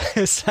kid.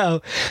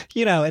 So,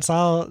 you know, it's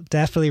all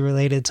definitely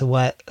related to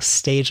what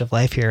stage of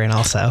life you're in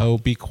also. Oh,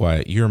 be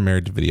quiet. You're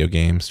married to video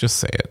games. Just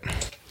say it.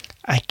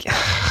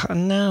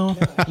 No,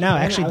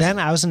 actually, then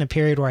I was in a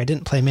period where I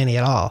didn't play many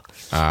at all.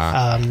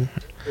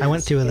 I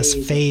went through this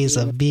phase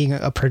of being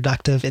a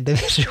productive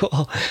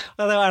individual.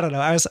 Although, I don't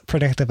know. I was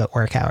productive at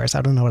work hours.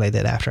 I don't know what I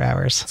did after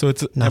hours. So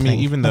it's,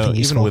 even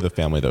with a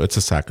family though, it's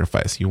a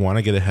sacrifice. You want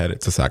to get ahead.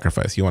 It's a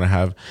sacrifice. You want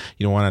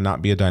to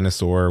not be a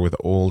dinosaur with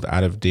old,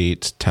 out of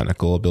date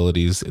technical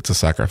abilities. It's a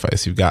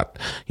sacrifice. You've got,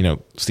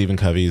 Stephen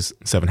Covey's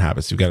 7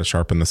 Habits. You've got to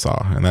sharpen the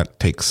saw, and that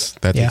takes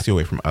you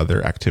away from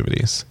other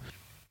activities.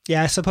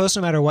 Yeah, I suppose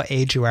no matter what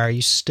age you are,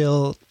 you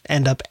still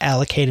end up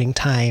allocating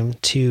time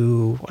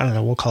to, I don't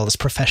know, we'll call this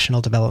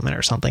professional development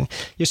or something.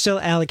 You're still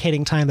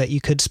allocating time that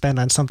you could spend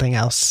on something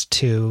else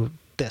to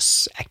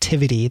this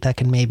activity that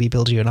can maybe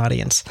build you an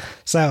audience.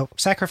 So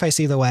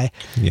sacrifice either way.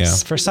 Yeah.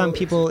 For some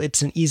people,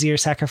 it's an easier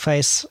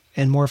sacrifice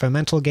and more of a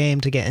mental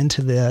game to get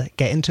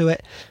into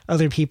it.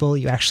 Other people,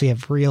 you actually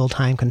have real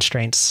time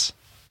constraints,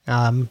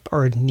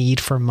 or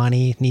need for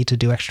money, need to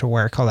do extra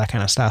work, all that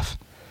kind of stuff.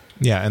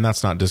 Yeah, and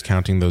that's not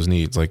discounting those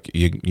needs. Like,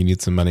 you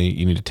need some money,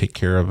 you need to take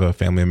care of a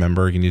family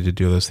member, you need to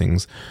do those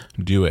things,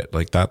 do it.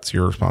 Like, that's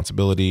your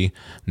responsibility.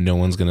 No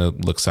one's going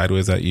to look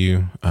sideways at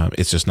you.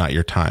 It's just not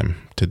your time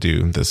to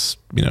do this,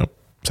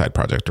 side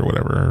project or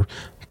whatever,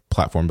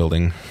 platform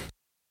building.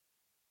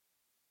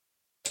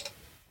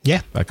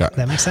 Yeah,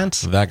 that makes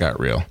sense. That got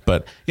real.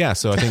 But yeah,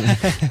 so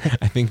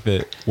I think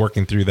that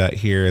working through that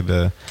here,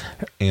 the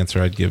answer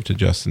I'd give to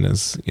Justin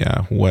is,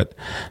 what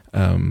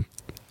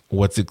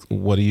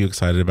are you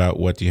excited about?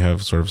 What do you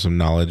have sort of some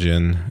knowledge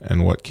in,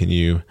 and what can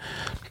you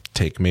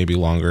take maybe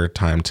longer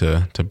time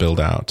to build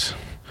out?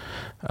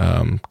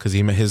 Because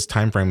his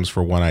time frames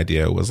for one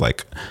idea was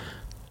like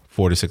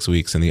 4 to 6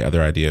 weeks, and the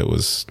other idea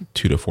was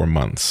 2 to 4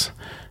 months.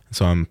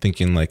 So I'm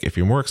thinking, like, if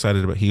you're more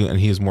excited about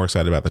he is more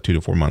excited about the 2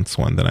 to 4 months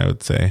one, then I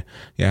would say,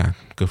 yeah,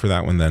 go for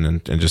that one then,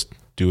 and just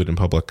do it in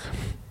public.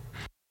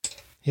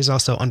 He's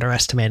also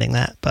underestimating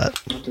that,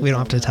 but we don't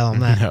have to tell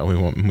him that. No, we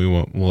won't.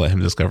 We'll let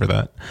him discover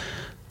that.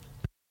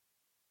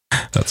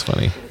 That's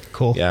funny.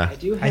 Cool. Yeah.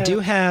 Do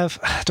I have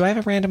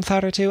a random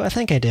thought or two? I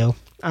think I do.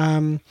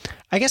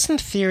 I guess in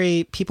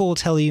theory, people will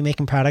tell you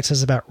making products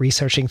is about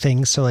researching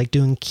things. So like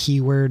doing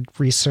keyword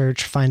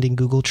research, finding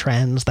Google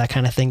Trends, that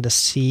kind of thing to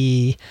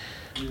see,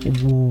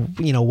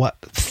 what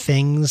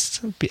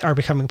things are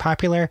becoming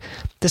popular.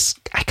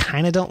 I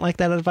kind of don't like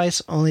that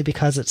advice only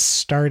because it's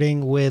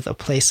starting with a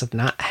place of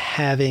not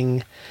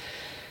having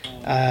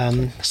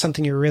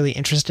something you're really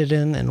interested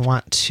in and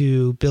want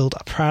to build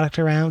a product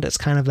around. It's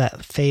kind of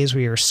that phase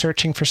where you're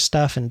searching for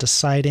stuff and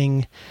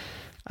deciding,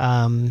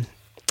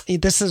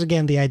 this is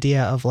again the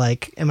idea of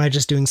like, am I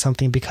just doing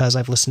something because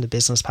I've listened to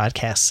business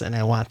podcasts and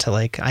I want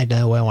to I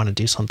know I want to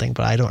do something,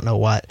 but I don't know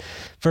what,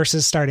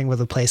 versus starting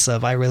with a place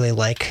of, I really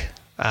like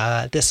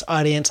this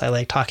audience. I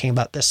like talking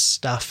about this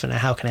stuff and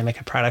how can I make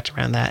a product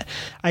around that?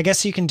 I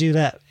guess you can do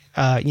that,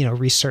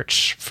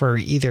 research for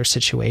either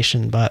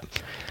situation, but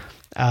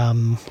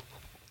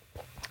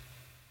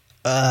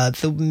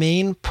the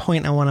main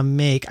point I want to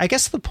make, I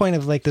guess the point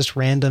of like this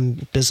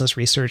random business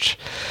research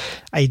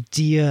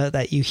idea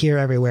that you hear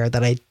everywhere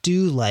that I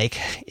do like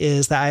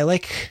is that I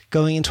like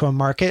going into a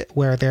market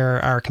where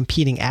there are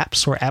competing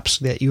apps or apps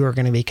that you are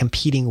going to be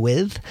competing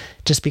with,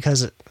 just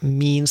because it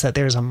means that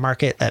there's a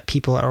market that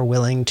people are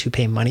willing to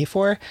pay money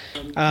for.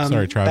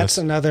 Sorry, Travis. That's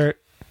another...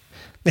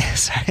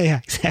 Sorry, yeah,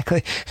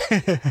 exactly.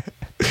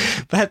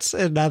 That's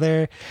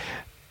another...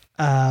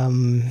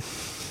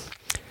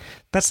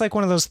 That's like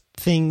one of those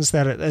things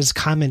that is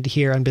common to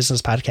hear on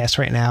business podcasts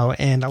right now.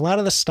 And a lot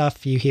of the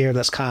stuff you hear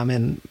that's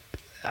common,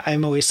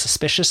 I'm always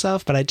suspicious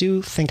of, but I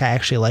do think I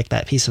actually like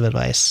that piece of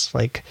advice.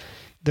 Like,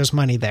 there's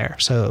money there,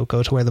 so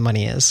go to where the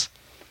money is.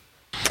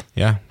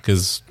 Yeah,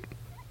 because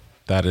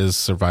that is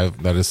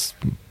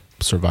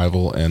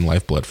survival and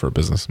lifeblood for a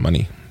business,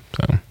 money.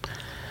 So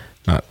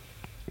not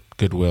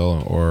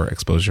goodwill or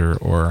exposure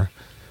or,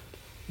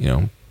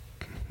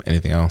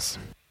 anything else.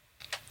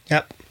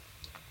 Yep.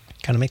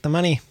 Gotta make the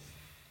money.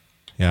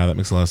 Yeah, that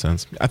makes a lot of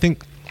sense. I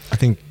think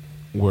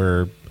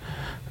we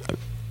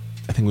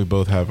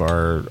both have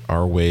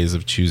our ways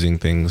of choosing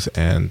things,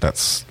 and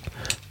that's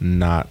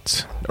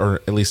not, or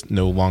at least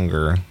no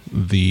longer,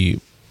 the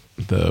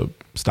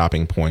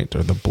stopping point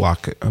or the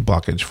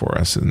blockage for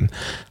us. And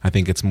I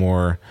think it's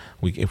more,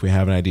 if we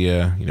have an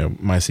idea,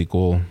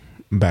 MySQL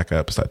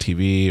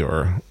backups.tv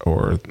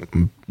or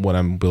what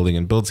I'm building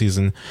in build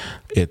season,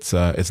 it's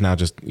now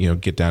just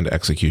get down to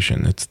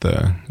execution. It's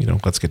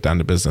let's get down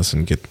to business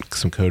and get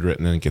some code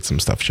written and get some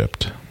stuff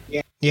shipped.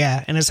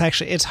 Yeah, and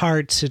it's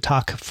hard to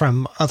talk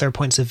from other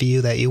points of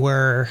view that you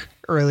were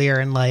earlier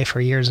in life or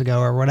years ago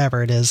or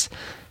whatever it is,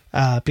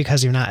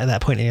 because you're not at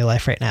that point in your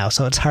life right now.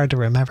 So it's hard to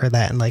remember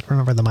that and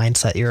remember the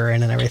mindset you were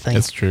in and everything.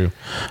 It's true.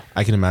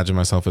 I can imagine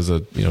myself as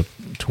a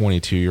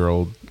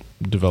 22-year-old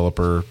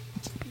developer,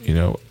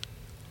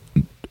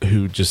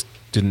 who just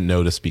didn't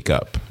know to speak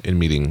up in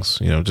meetings,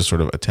 just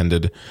sort of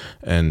attended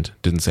and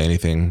didn't say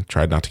anything,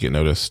 tried not to get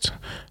noticed,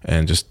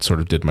 and just sort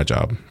of did my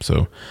job.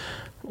 So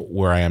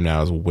where I am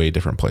now is a way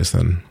different place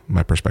than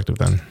my perspective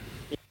then.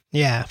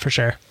 Yeah, for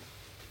sure.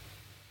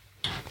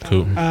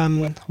 Cool.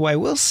 Well, I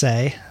will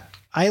say,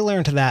 I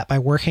learned that by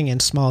working in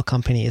small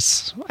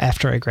companies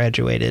after I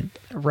graduated,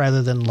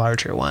 rather than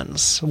larger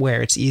ones,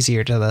 where it's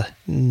easier to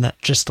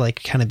just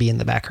kind of be in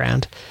the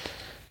background.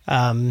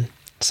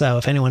 So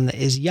if anyone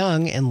is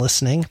young and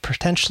listening,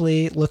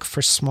 potentially look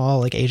for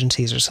small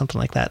agencies or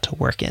something like that to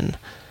work in.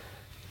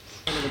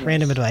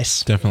 Random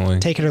advice.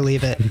 Definitely. Take it or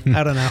leave it.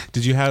 I don't know.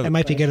 It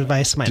might be good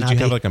advice, might not be.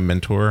 Did you have a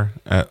mentor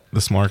at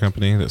the smaller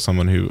company, that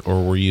someone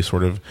or were you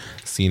sort of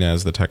seen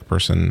as the tech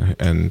person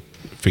and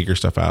figure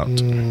stuff out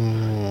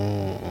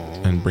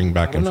and bring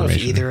back information? I don't know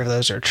if either of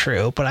those are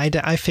true, but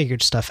I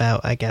figured stuff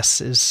out, I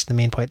guess, is the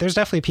main point. There's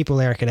definitely people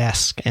there I could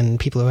ask, and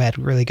people who had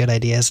really good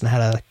ideas and how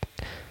to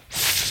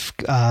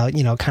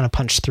kind of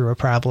punch through a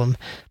problem.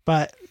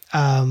 But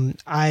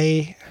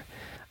I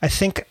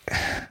think,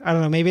 I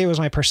don't know, maybe it was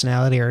my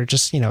personality or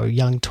just,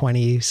 young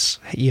 20s,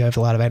 you have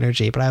a lot of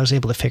energy, but I was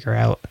able to figure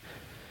out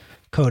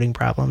coding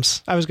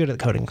problems. I was good at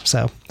coding,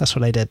 so that's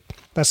what I did.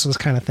 That's the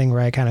kind of thing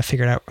where I kind of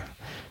figured out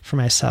for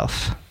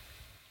myself.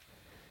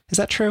 Is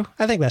that true?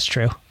 I think that's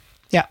true.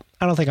 Yeah,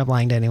 I don't think I'm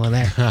lying to anyone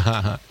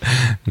there.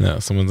 No,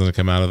 someone's going to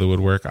come out of the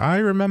woodwork. I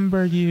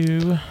remember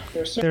you.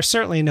 There's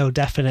certainly no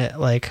definite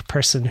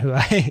person who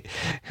I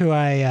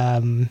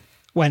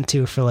went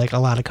to for a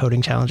lot of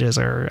coding challenges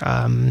or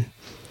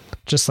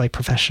just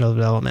professional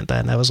development.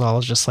 Then that was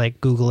all just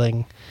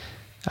Googling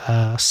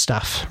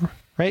stuff.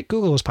 Right?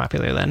 Google was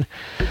popular then.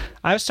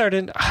 I was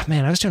doing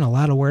a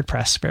lot of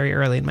WordPress very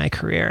early in my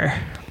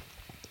career.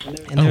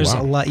 And there's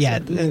a lot. Yeah,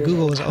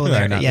 Google was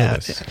there. Yeah.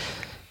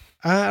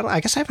 I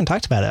guess I haven't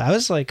talked about it.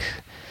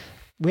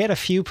 We had a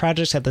few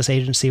projects at this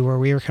agency where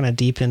we were kind of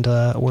deep into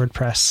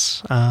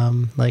WordPress,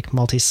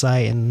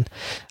 multi-site. And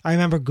I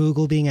remember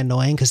Google being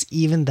annoying because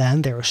even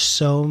then there were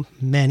so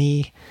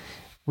many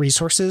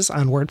resources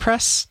on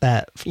WordPress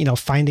that,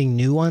 finding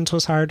new ones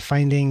was hard.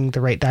 Finding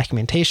the right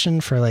documentation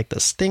for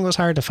this thing was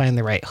hard. To find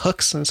the right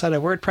hooks inside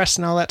of WordPress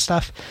and all that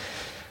stuff.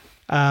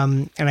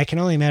 And I can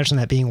only imagine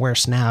that being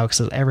worse now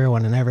because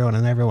everyone's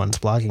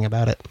blogging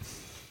about it.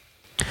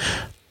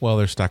 Well,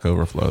 there's Stack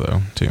Overflow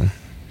though too.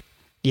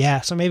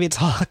 Yeah, so maybe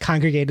it's all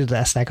congregated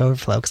to Stack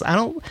Overflow because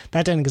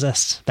that didn't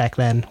exist back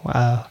then.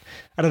 I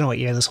don't know what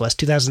year this was,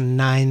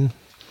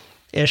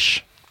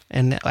 2009-ish,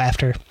 and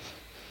after.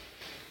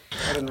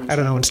 I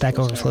don't know when Stack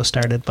Overflow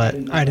started, but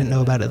I didn't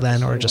know about it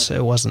then, or just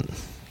it wasn't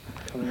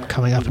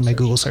coming up in my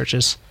Google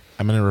searches.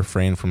 I'm going to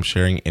refrain from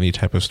sharing any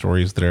type of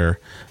stories that are,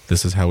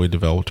 this is how we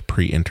developed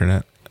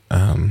pre-internet.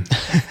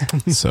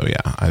 So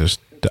yeah, I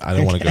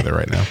don't want to go there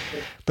right now.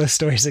 Those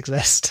stories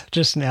exist.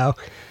 Just know.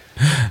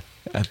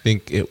 I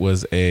think it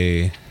was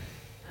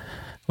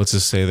let's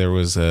just say there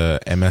was a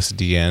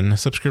MSDN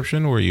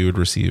subscription where you would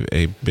receive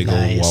a big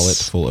old wallet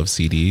full of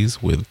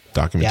CDs with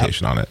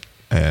documentation on it.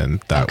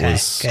 And that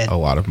was good. A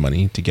lot of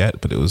money to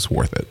get, but it was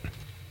worth it.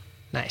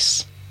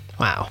 Nice.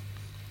 Wow.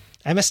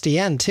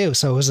 MSDN too.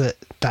 So was it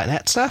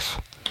 .NET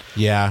stuff?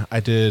 Yeah, I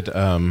did.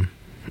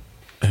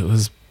 It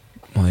was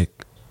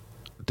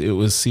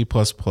C++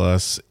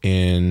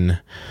 in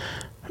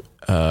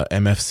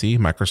MFC,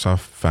 Microsoft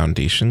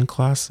Foundation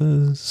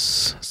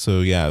classes.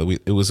 So yeah,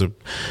 it was a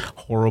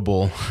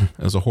horrible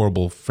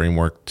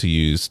framework to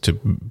use to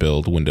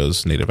build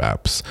Windows native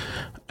apps,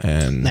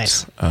 and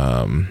nice.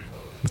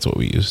 That's what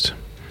we used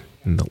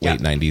in the late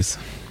 90s.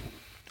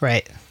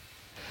 Right.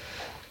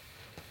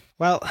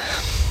 Well,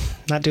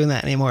 not doing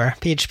that anymore.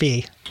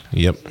 PHP.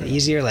 Yep.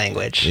 Easier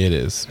language. It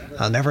is.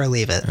 I'll never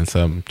leave it. And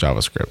some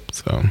JavaScript.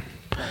 So.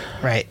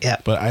 Right. Yeah.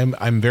 But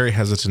I'm very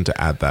hesitant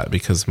to add that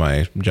because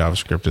my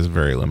JavaScript is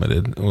very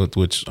limited,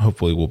 which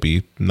hopefully will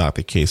be not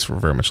the case for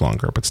very much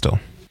longer, but still.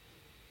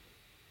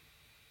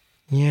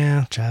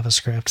 Yeah,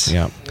 JavaScript.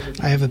 Yeah.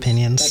 I have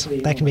opinions.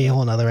 That can be a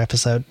whole nother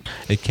episode.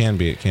 It can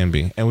be.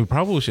 And we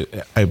probably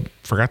should, I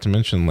forgot to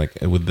mention, like,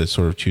 with the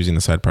sort of choosing the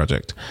side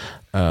project,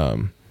 I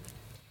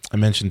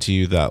mentioned to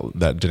you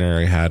that dinner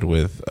I had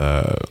with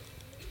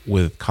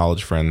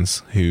college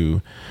friends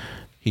who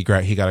he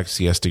got a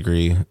CS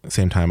degree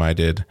same time I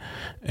did,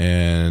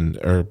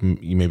 or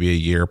maybe a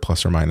year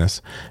plus or minus,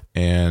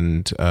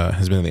 and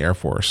has been in the Air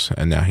Force,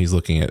 and now he's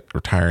looking at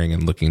retiring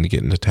and looking to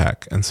get into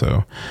tech. And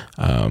so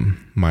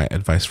my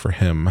advice for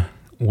him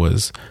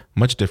was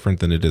much different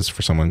than it is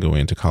for someone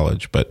going into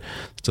college, but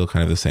still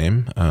kind of the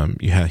same.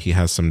 He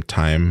has some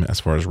time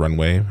as far as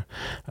runway,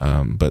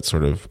 but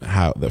sort of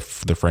how the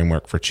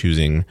framework for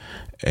choosing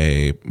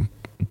a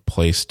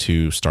place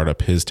to start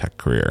up his tech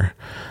career.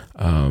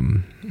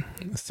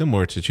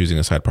 Similar to choosing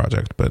a side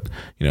project, but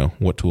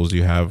what tools do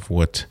you have?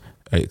 What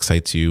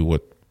excites you?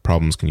 What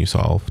problems can you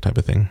solve? Type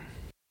of thing.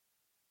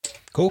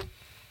 Cool.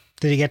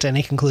 Did you get to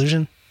any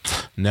conclusion?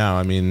 No,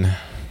 I mean,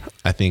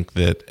 I think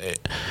that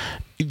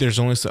there's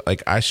only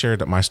I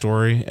shared my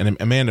story, and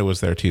Amanda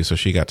was there too, so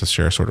she got to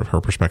share sort of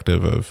her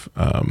perspective of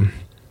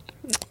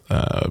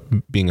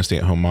being a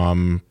stay-at-home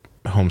mom,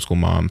 homeschool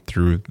mom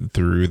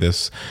through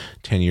this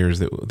 10 years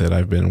that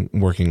I've been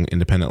working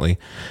independently.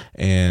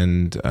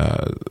 And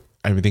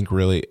I think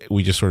really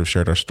we just sort of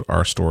shared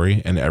our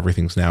story, and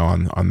everything's now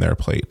on their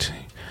plate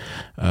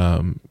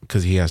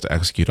because he has to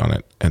execute on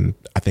it. And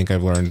I think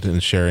I've learned in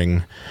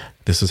sharing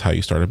this is how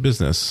you start a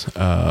business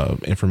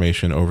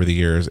information over the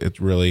years. It's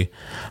really,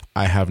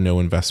 I have no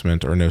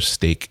investment or no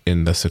stake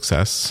in the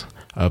success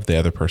of the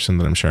other person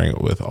that I'm sharing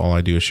it with. All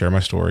I do is share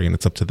my story, and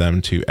it's up to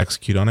them to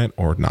execute on it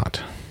or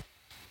not.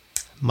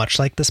 Much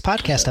like this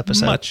podcast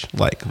episode. Much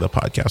like the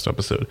podcast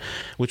episode,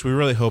 which we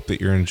really hope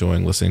that you're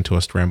enjoying listening to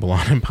us ramble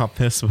on about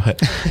this,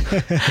 but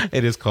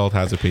it is called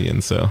Has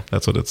Opinions, so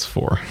that's what it's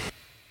for.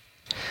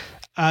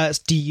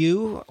 Do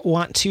you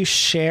want to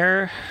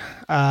share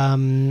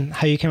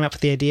how you came up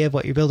with the idea of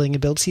what you're building in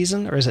build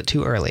season, or is it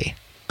too early?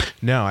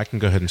 No, I can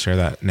go ahead and share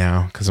that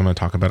now because I'm going to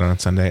talk about it on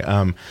Sunday.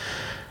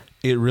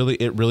 It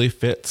really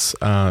fits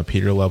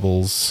Peter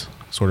Level's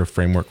sort of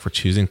framework for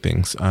choosing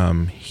things.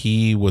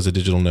 He was a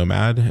digital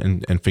nomad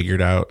and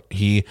figured out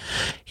he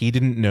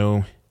didn't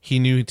know, he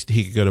knew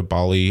he could go to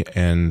Bali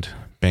and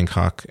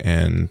Bangkok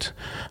and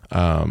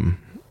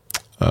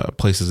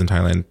places in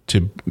Thailand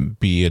to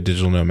be a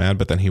digital nomad,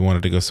 but then he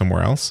wanted to go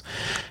somewhere else,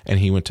 and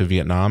he went to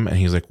Vietnam, and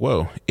he's like,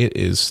 whoa, it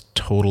is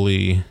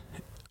totally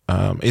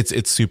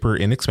it's super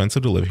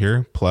inexpensive to live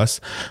here,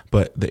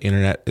 but the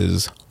internet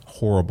is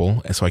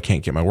horrible, and so I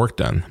can't get my work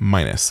done,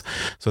 minus.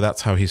 So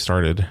that's how he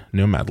started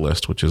Nomad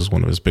List, which is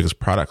one of his biggest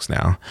products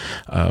now,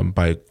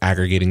 by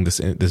aggregating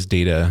this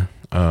data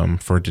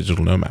for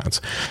digital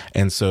nomads.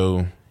 And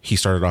so he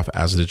started off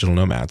as a digital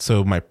nomad.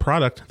 So my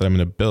product that I'm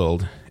going to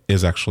build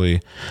is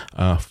actually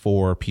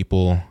for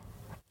people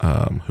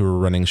who are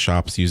running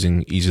shops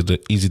using easy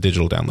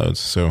digital downloads.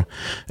 So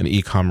an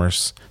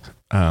e-commerce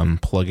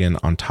plugin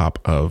on top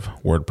of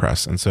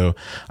WordPress. And so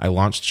I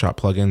launched Shop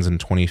Plugins in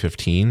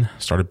 2015,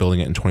 started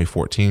building it in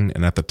 2014.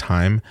 And at the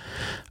time,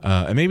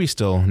 and maybe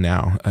still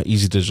now,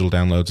 Easy Digital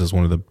Downloads is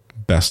one of the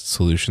best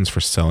solutions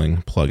for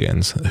selling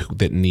plugins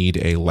that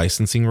need a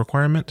licensing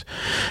requirement.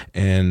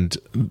 And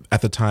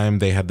at the time,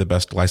 they had the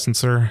best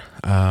licenser,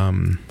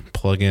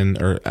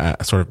 plugin or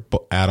sort of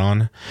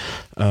add-on.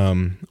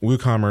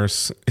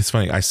 WooCommerce, it's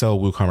funny, I sell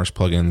WooCommerce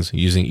plugins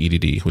using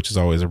EDD, which is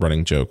always a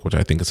running joke, which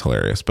I think is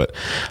hilarious. But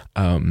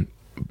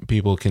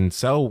people can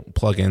sell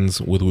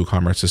plugins with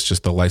WooCommerce. It's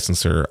just the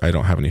licensor, I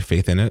don't have any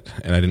faith in it,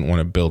 and I didn't want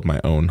to build my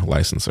own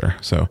licensor.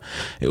 So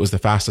it was the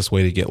fastest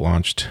way to get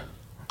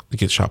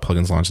shop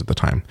plugins launched at the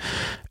time.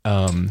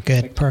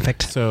 Good.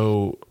 Perfect.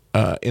 So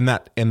in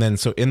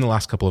the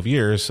last couple of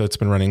years, so it's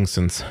been running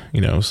since,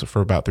 so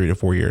for about 3 to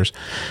 4 years.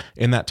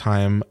 In that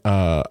time,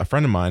 a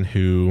friend of mine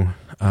who,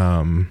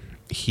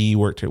 he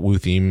worked at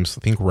WooThemes,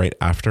 I think right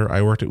after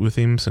I worked at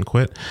WooThemes and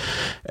quit.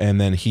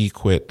 And then he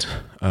quit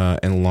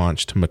and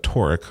launched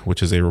Metoric,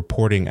 which is a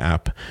reporting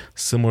app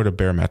similar to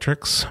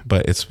Baremetrics,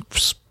 but it's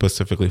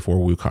specifically for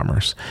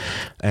WooCommerce.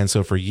 And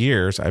so for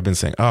years, I've been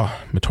saying, oh,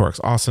 Metoric's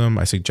awesome.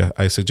 I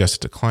suggest it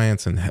to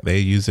clients and they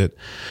use it.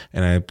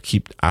 And I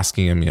keep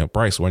asking him,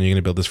 Bryce, when are you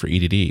going to build this for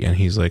EDD? And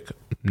he's like,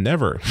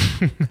 never.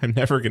 I'm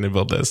never going to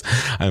build this.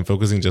 I'm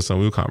focusing just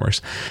on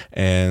WooCommerce.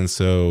 And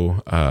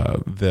so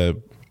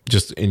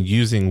just in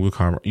using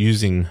WooCommerce,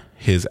 using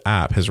his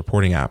app, his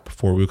reporting app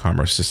for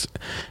WooCommerce,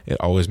 it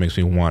always makes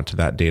me want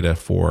that data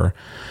for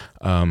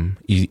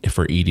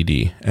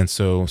EDD. And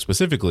so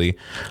specifically,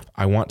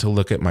 I want to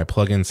look at my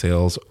plugin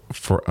sales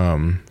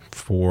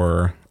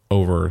for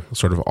over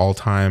sort of all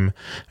time,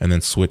 and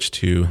then switch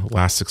to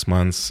last 6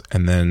 months,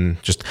 and then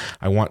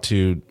I want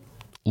to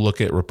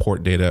look at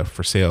report data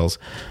for sales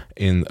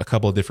in a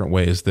couple of different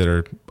ways that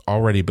are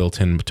already built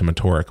into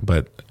Metoric,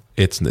 but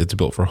it's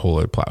built for a whole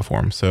other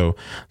platform. So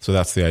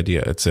that's the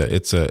idea. It's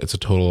a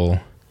total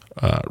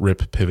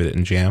rip, pivot,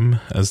 and jam,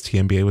 as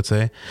TMBA would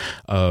say,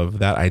 of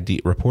that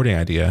reporting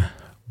idea,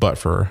 but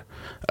for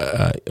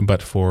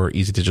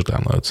easy digital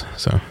downloads.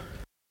 So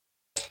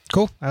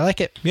cool. I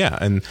like it. Yeah,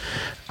 and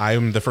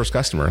I'm the first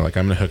customer. Like,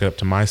 I'm going to hook it up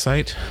to my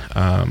site.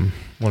 One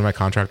of my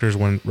contractors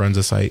runs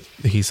a site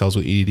that he sells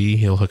with EDD.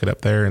 He'll hook it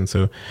up there, and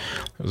so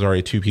there's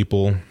already 2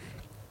 people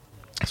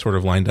sort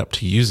of lined up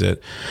to use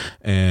it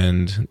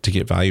and to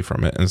get value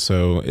from it. And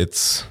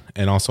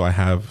also I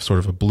have sort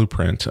of a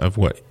blueprint of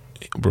what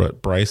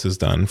Bryce has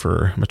done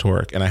for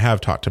Metoric. And I have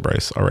talked to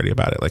Bryce already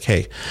about it. Like,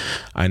 hey,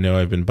 I know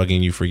I've been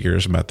bugging you for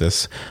years about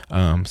this. So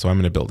I'm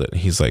going to build it.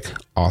 And he's like,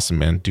 awesome,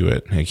 man, do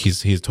it. Like,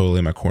 he's totally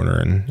in my corner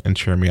and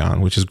cheering me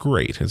on, which is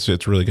great.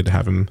 It's really good to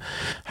have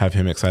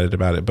him excited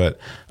about it. But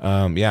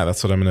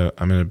that's what I'm going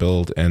to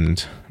build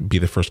and be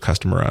the first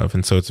customer of.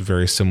 And so it's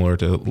very similar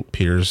to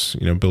Peter's,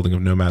 building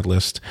of Nomad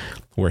List,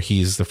 where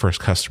he's the first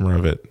customer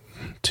of it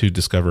to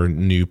discover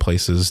new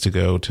places to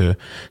go to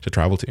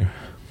travel to.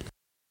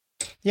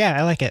 Yeah,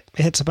 I like it.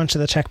 It hits a bunch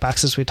of the check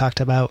boxes we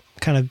talked about,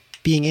 kind of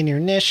being in your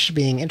niche,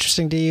 being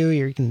interesting to you.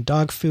 You can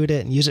dog food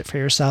it and use it for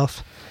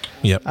yourself.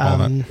 Yep. All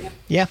that.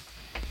 Yeah.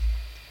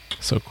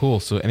 So cool.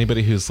 So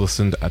anybody who's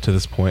listened to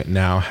this point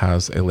now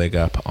has a leg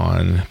up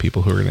on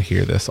people who are going to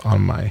hear this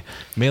on my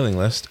mailing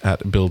list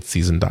at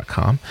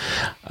buildseason.com.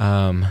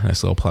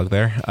 Nice little plug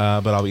there.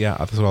 But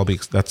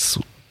that's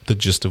the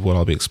gist of what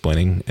I'll be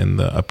explaining in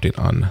the update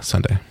on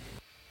Sunday.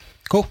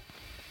 Cool.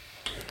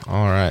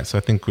 All right. So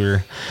I think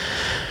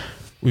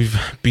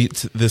we've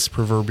beat this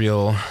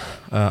proverbial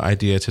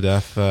idea to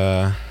death.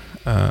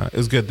 It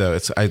was good though.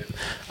 I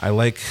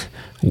like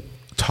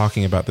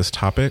talking about this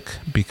topic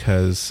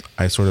because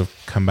I sort of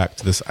come back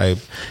to this.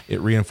 It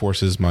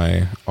reinforces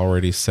my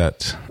already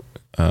set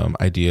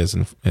ideas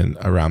and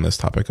around this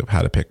topic of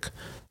how to pick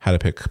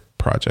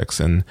projects,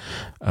 and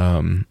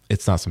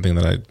it's not something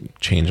that I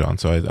change on.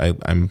 So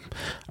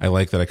I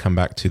like that I come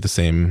back to the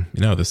same.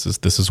 This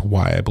is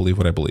why I believe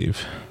what I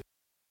believe.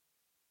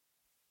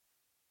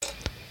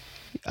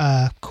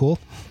 Cool.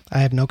 I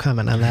have no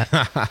comment on that.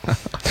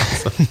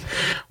 Awesome.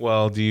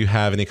 Well, do you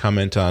have any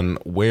comment on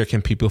where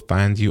can people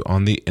find you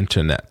on the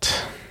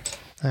internet?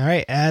 All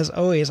right. As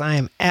always, I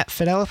am at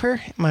Fideloper.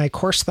 My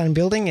course that I'm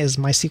building is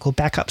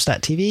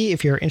MySQLBackups.tv.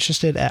 If you're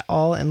interested at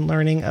all in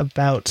learning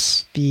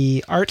about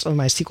the art of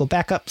MySQL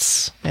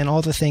backups and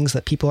all the things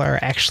that people are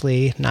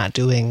actually not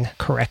doing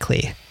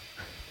correctly.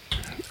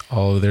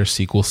 All of their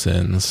SQL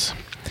sins.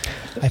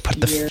 I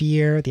put the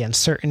fear, the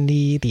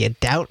uncertainty, the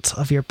doubt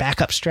of your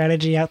backup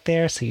strategy out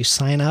there, so you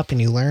sign up and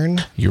you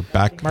learn.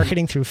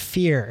 Marketing through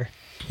fear.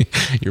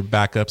 Your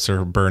backups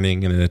are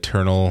burning in an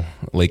eternal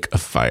lake of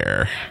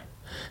fire.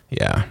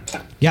 Yeah.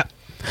 Yep.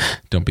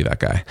 Don't be that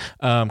guy.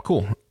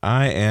 Cool.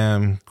 I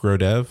am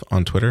GrowDev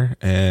on Twitter,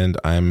 and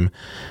I'm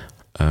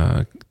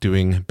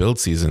doing Build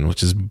Season,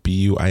 which is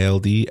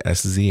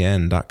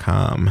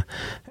BUILDSZN.com.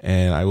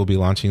 And I will be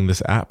launching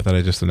this app that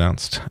I just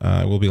announced.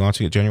 I will be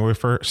launching it January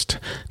 1st,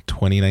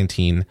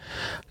 2019.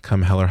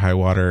 Come hell or high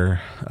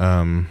water,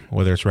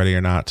 whether it's ready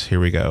or not, here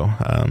we go.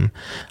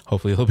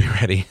 Hopefully it'll be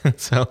ready.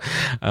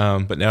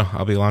 But no,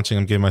 I'll be launching.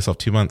 I'm giving myself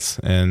 2 months,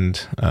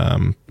 and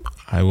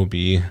I will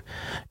be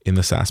in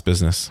the SaaS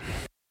business.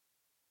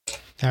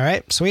 All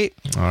right, sweet.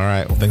 All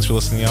right. Well, thanks for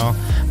listening, y'all.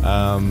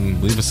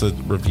 Leave us a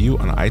review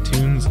on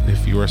iTunes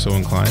if you are so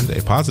inclined.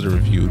 A positive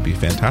review would be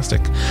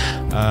fantastic.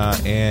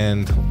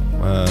 And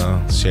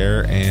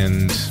share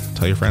and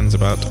tell your friends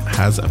about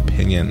Has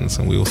Opinions.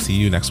 And we will see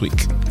you next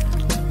week.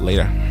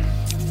 Later.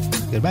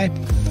 Goodbye.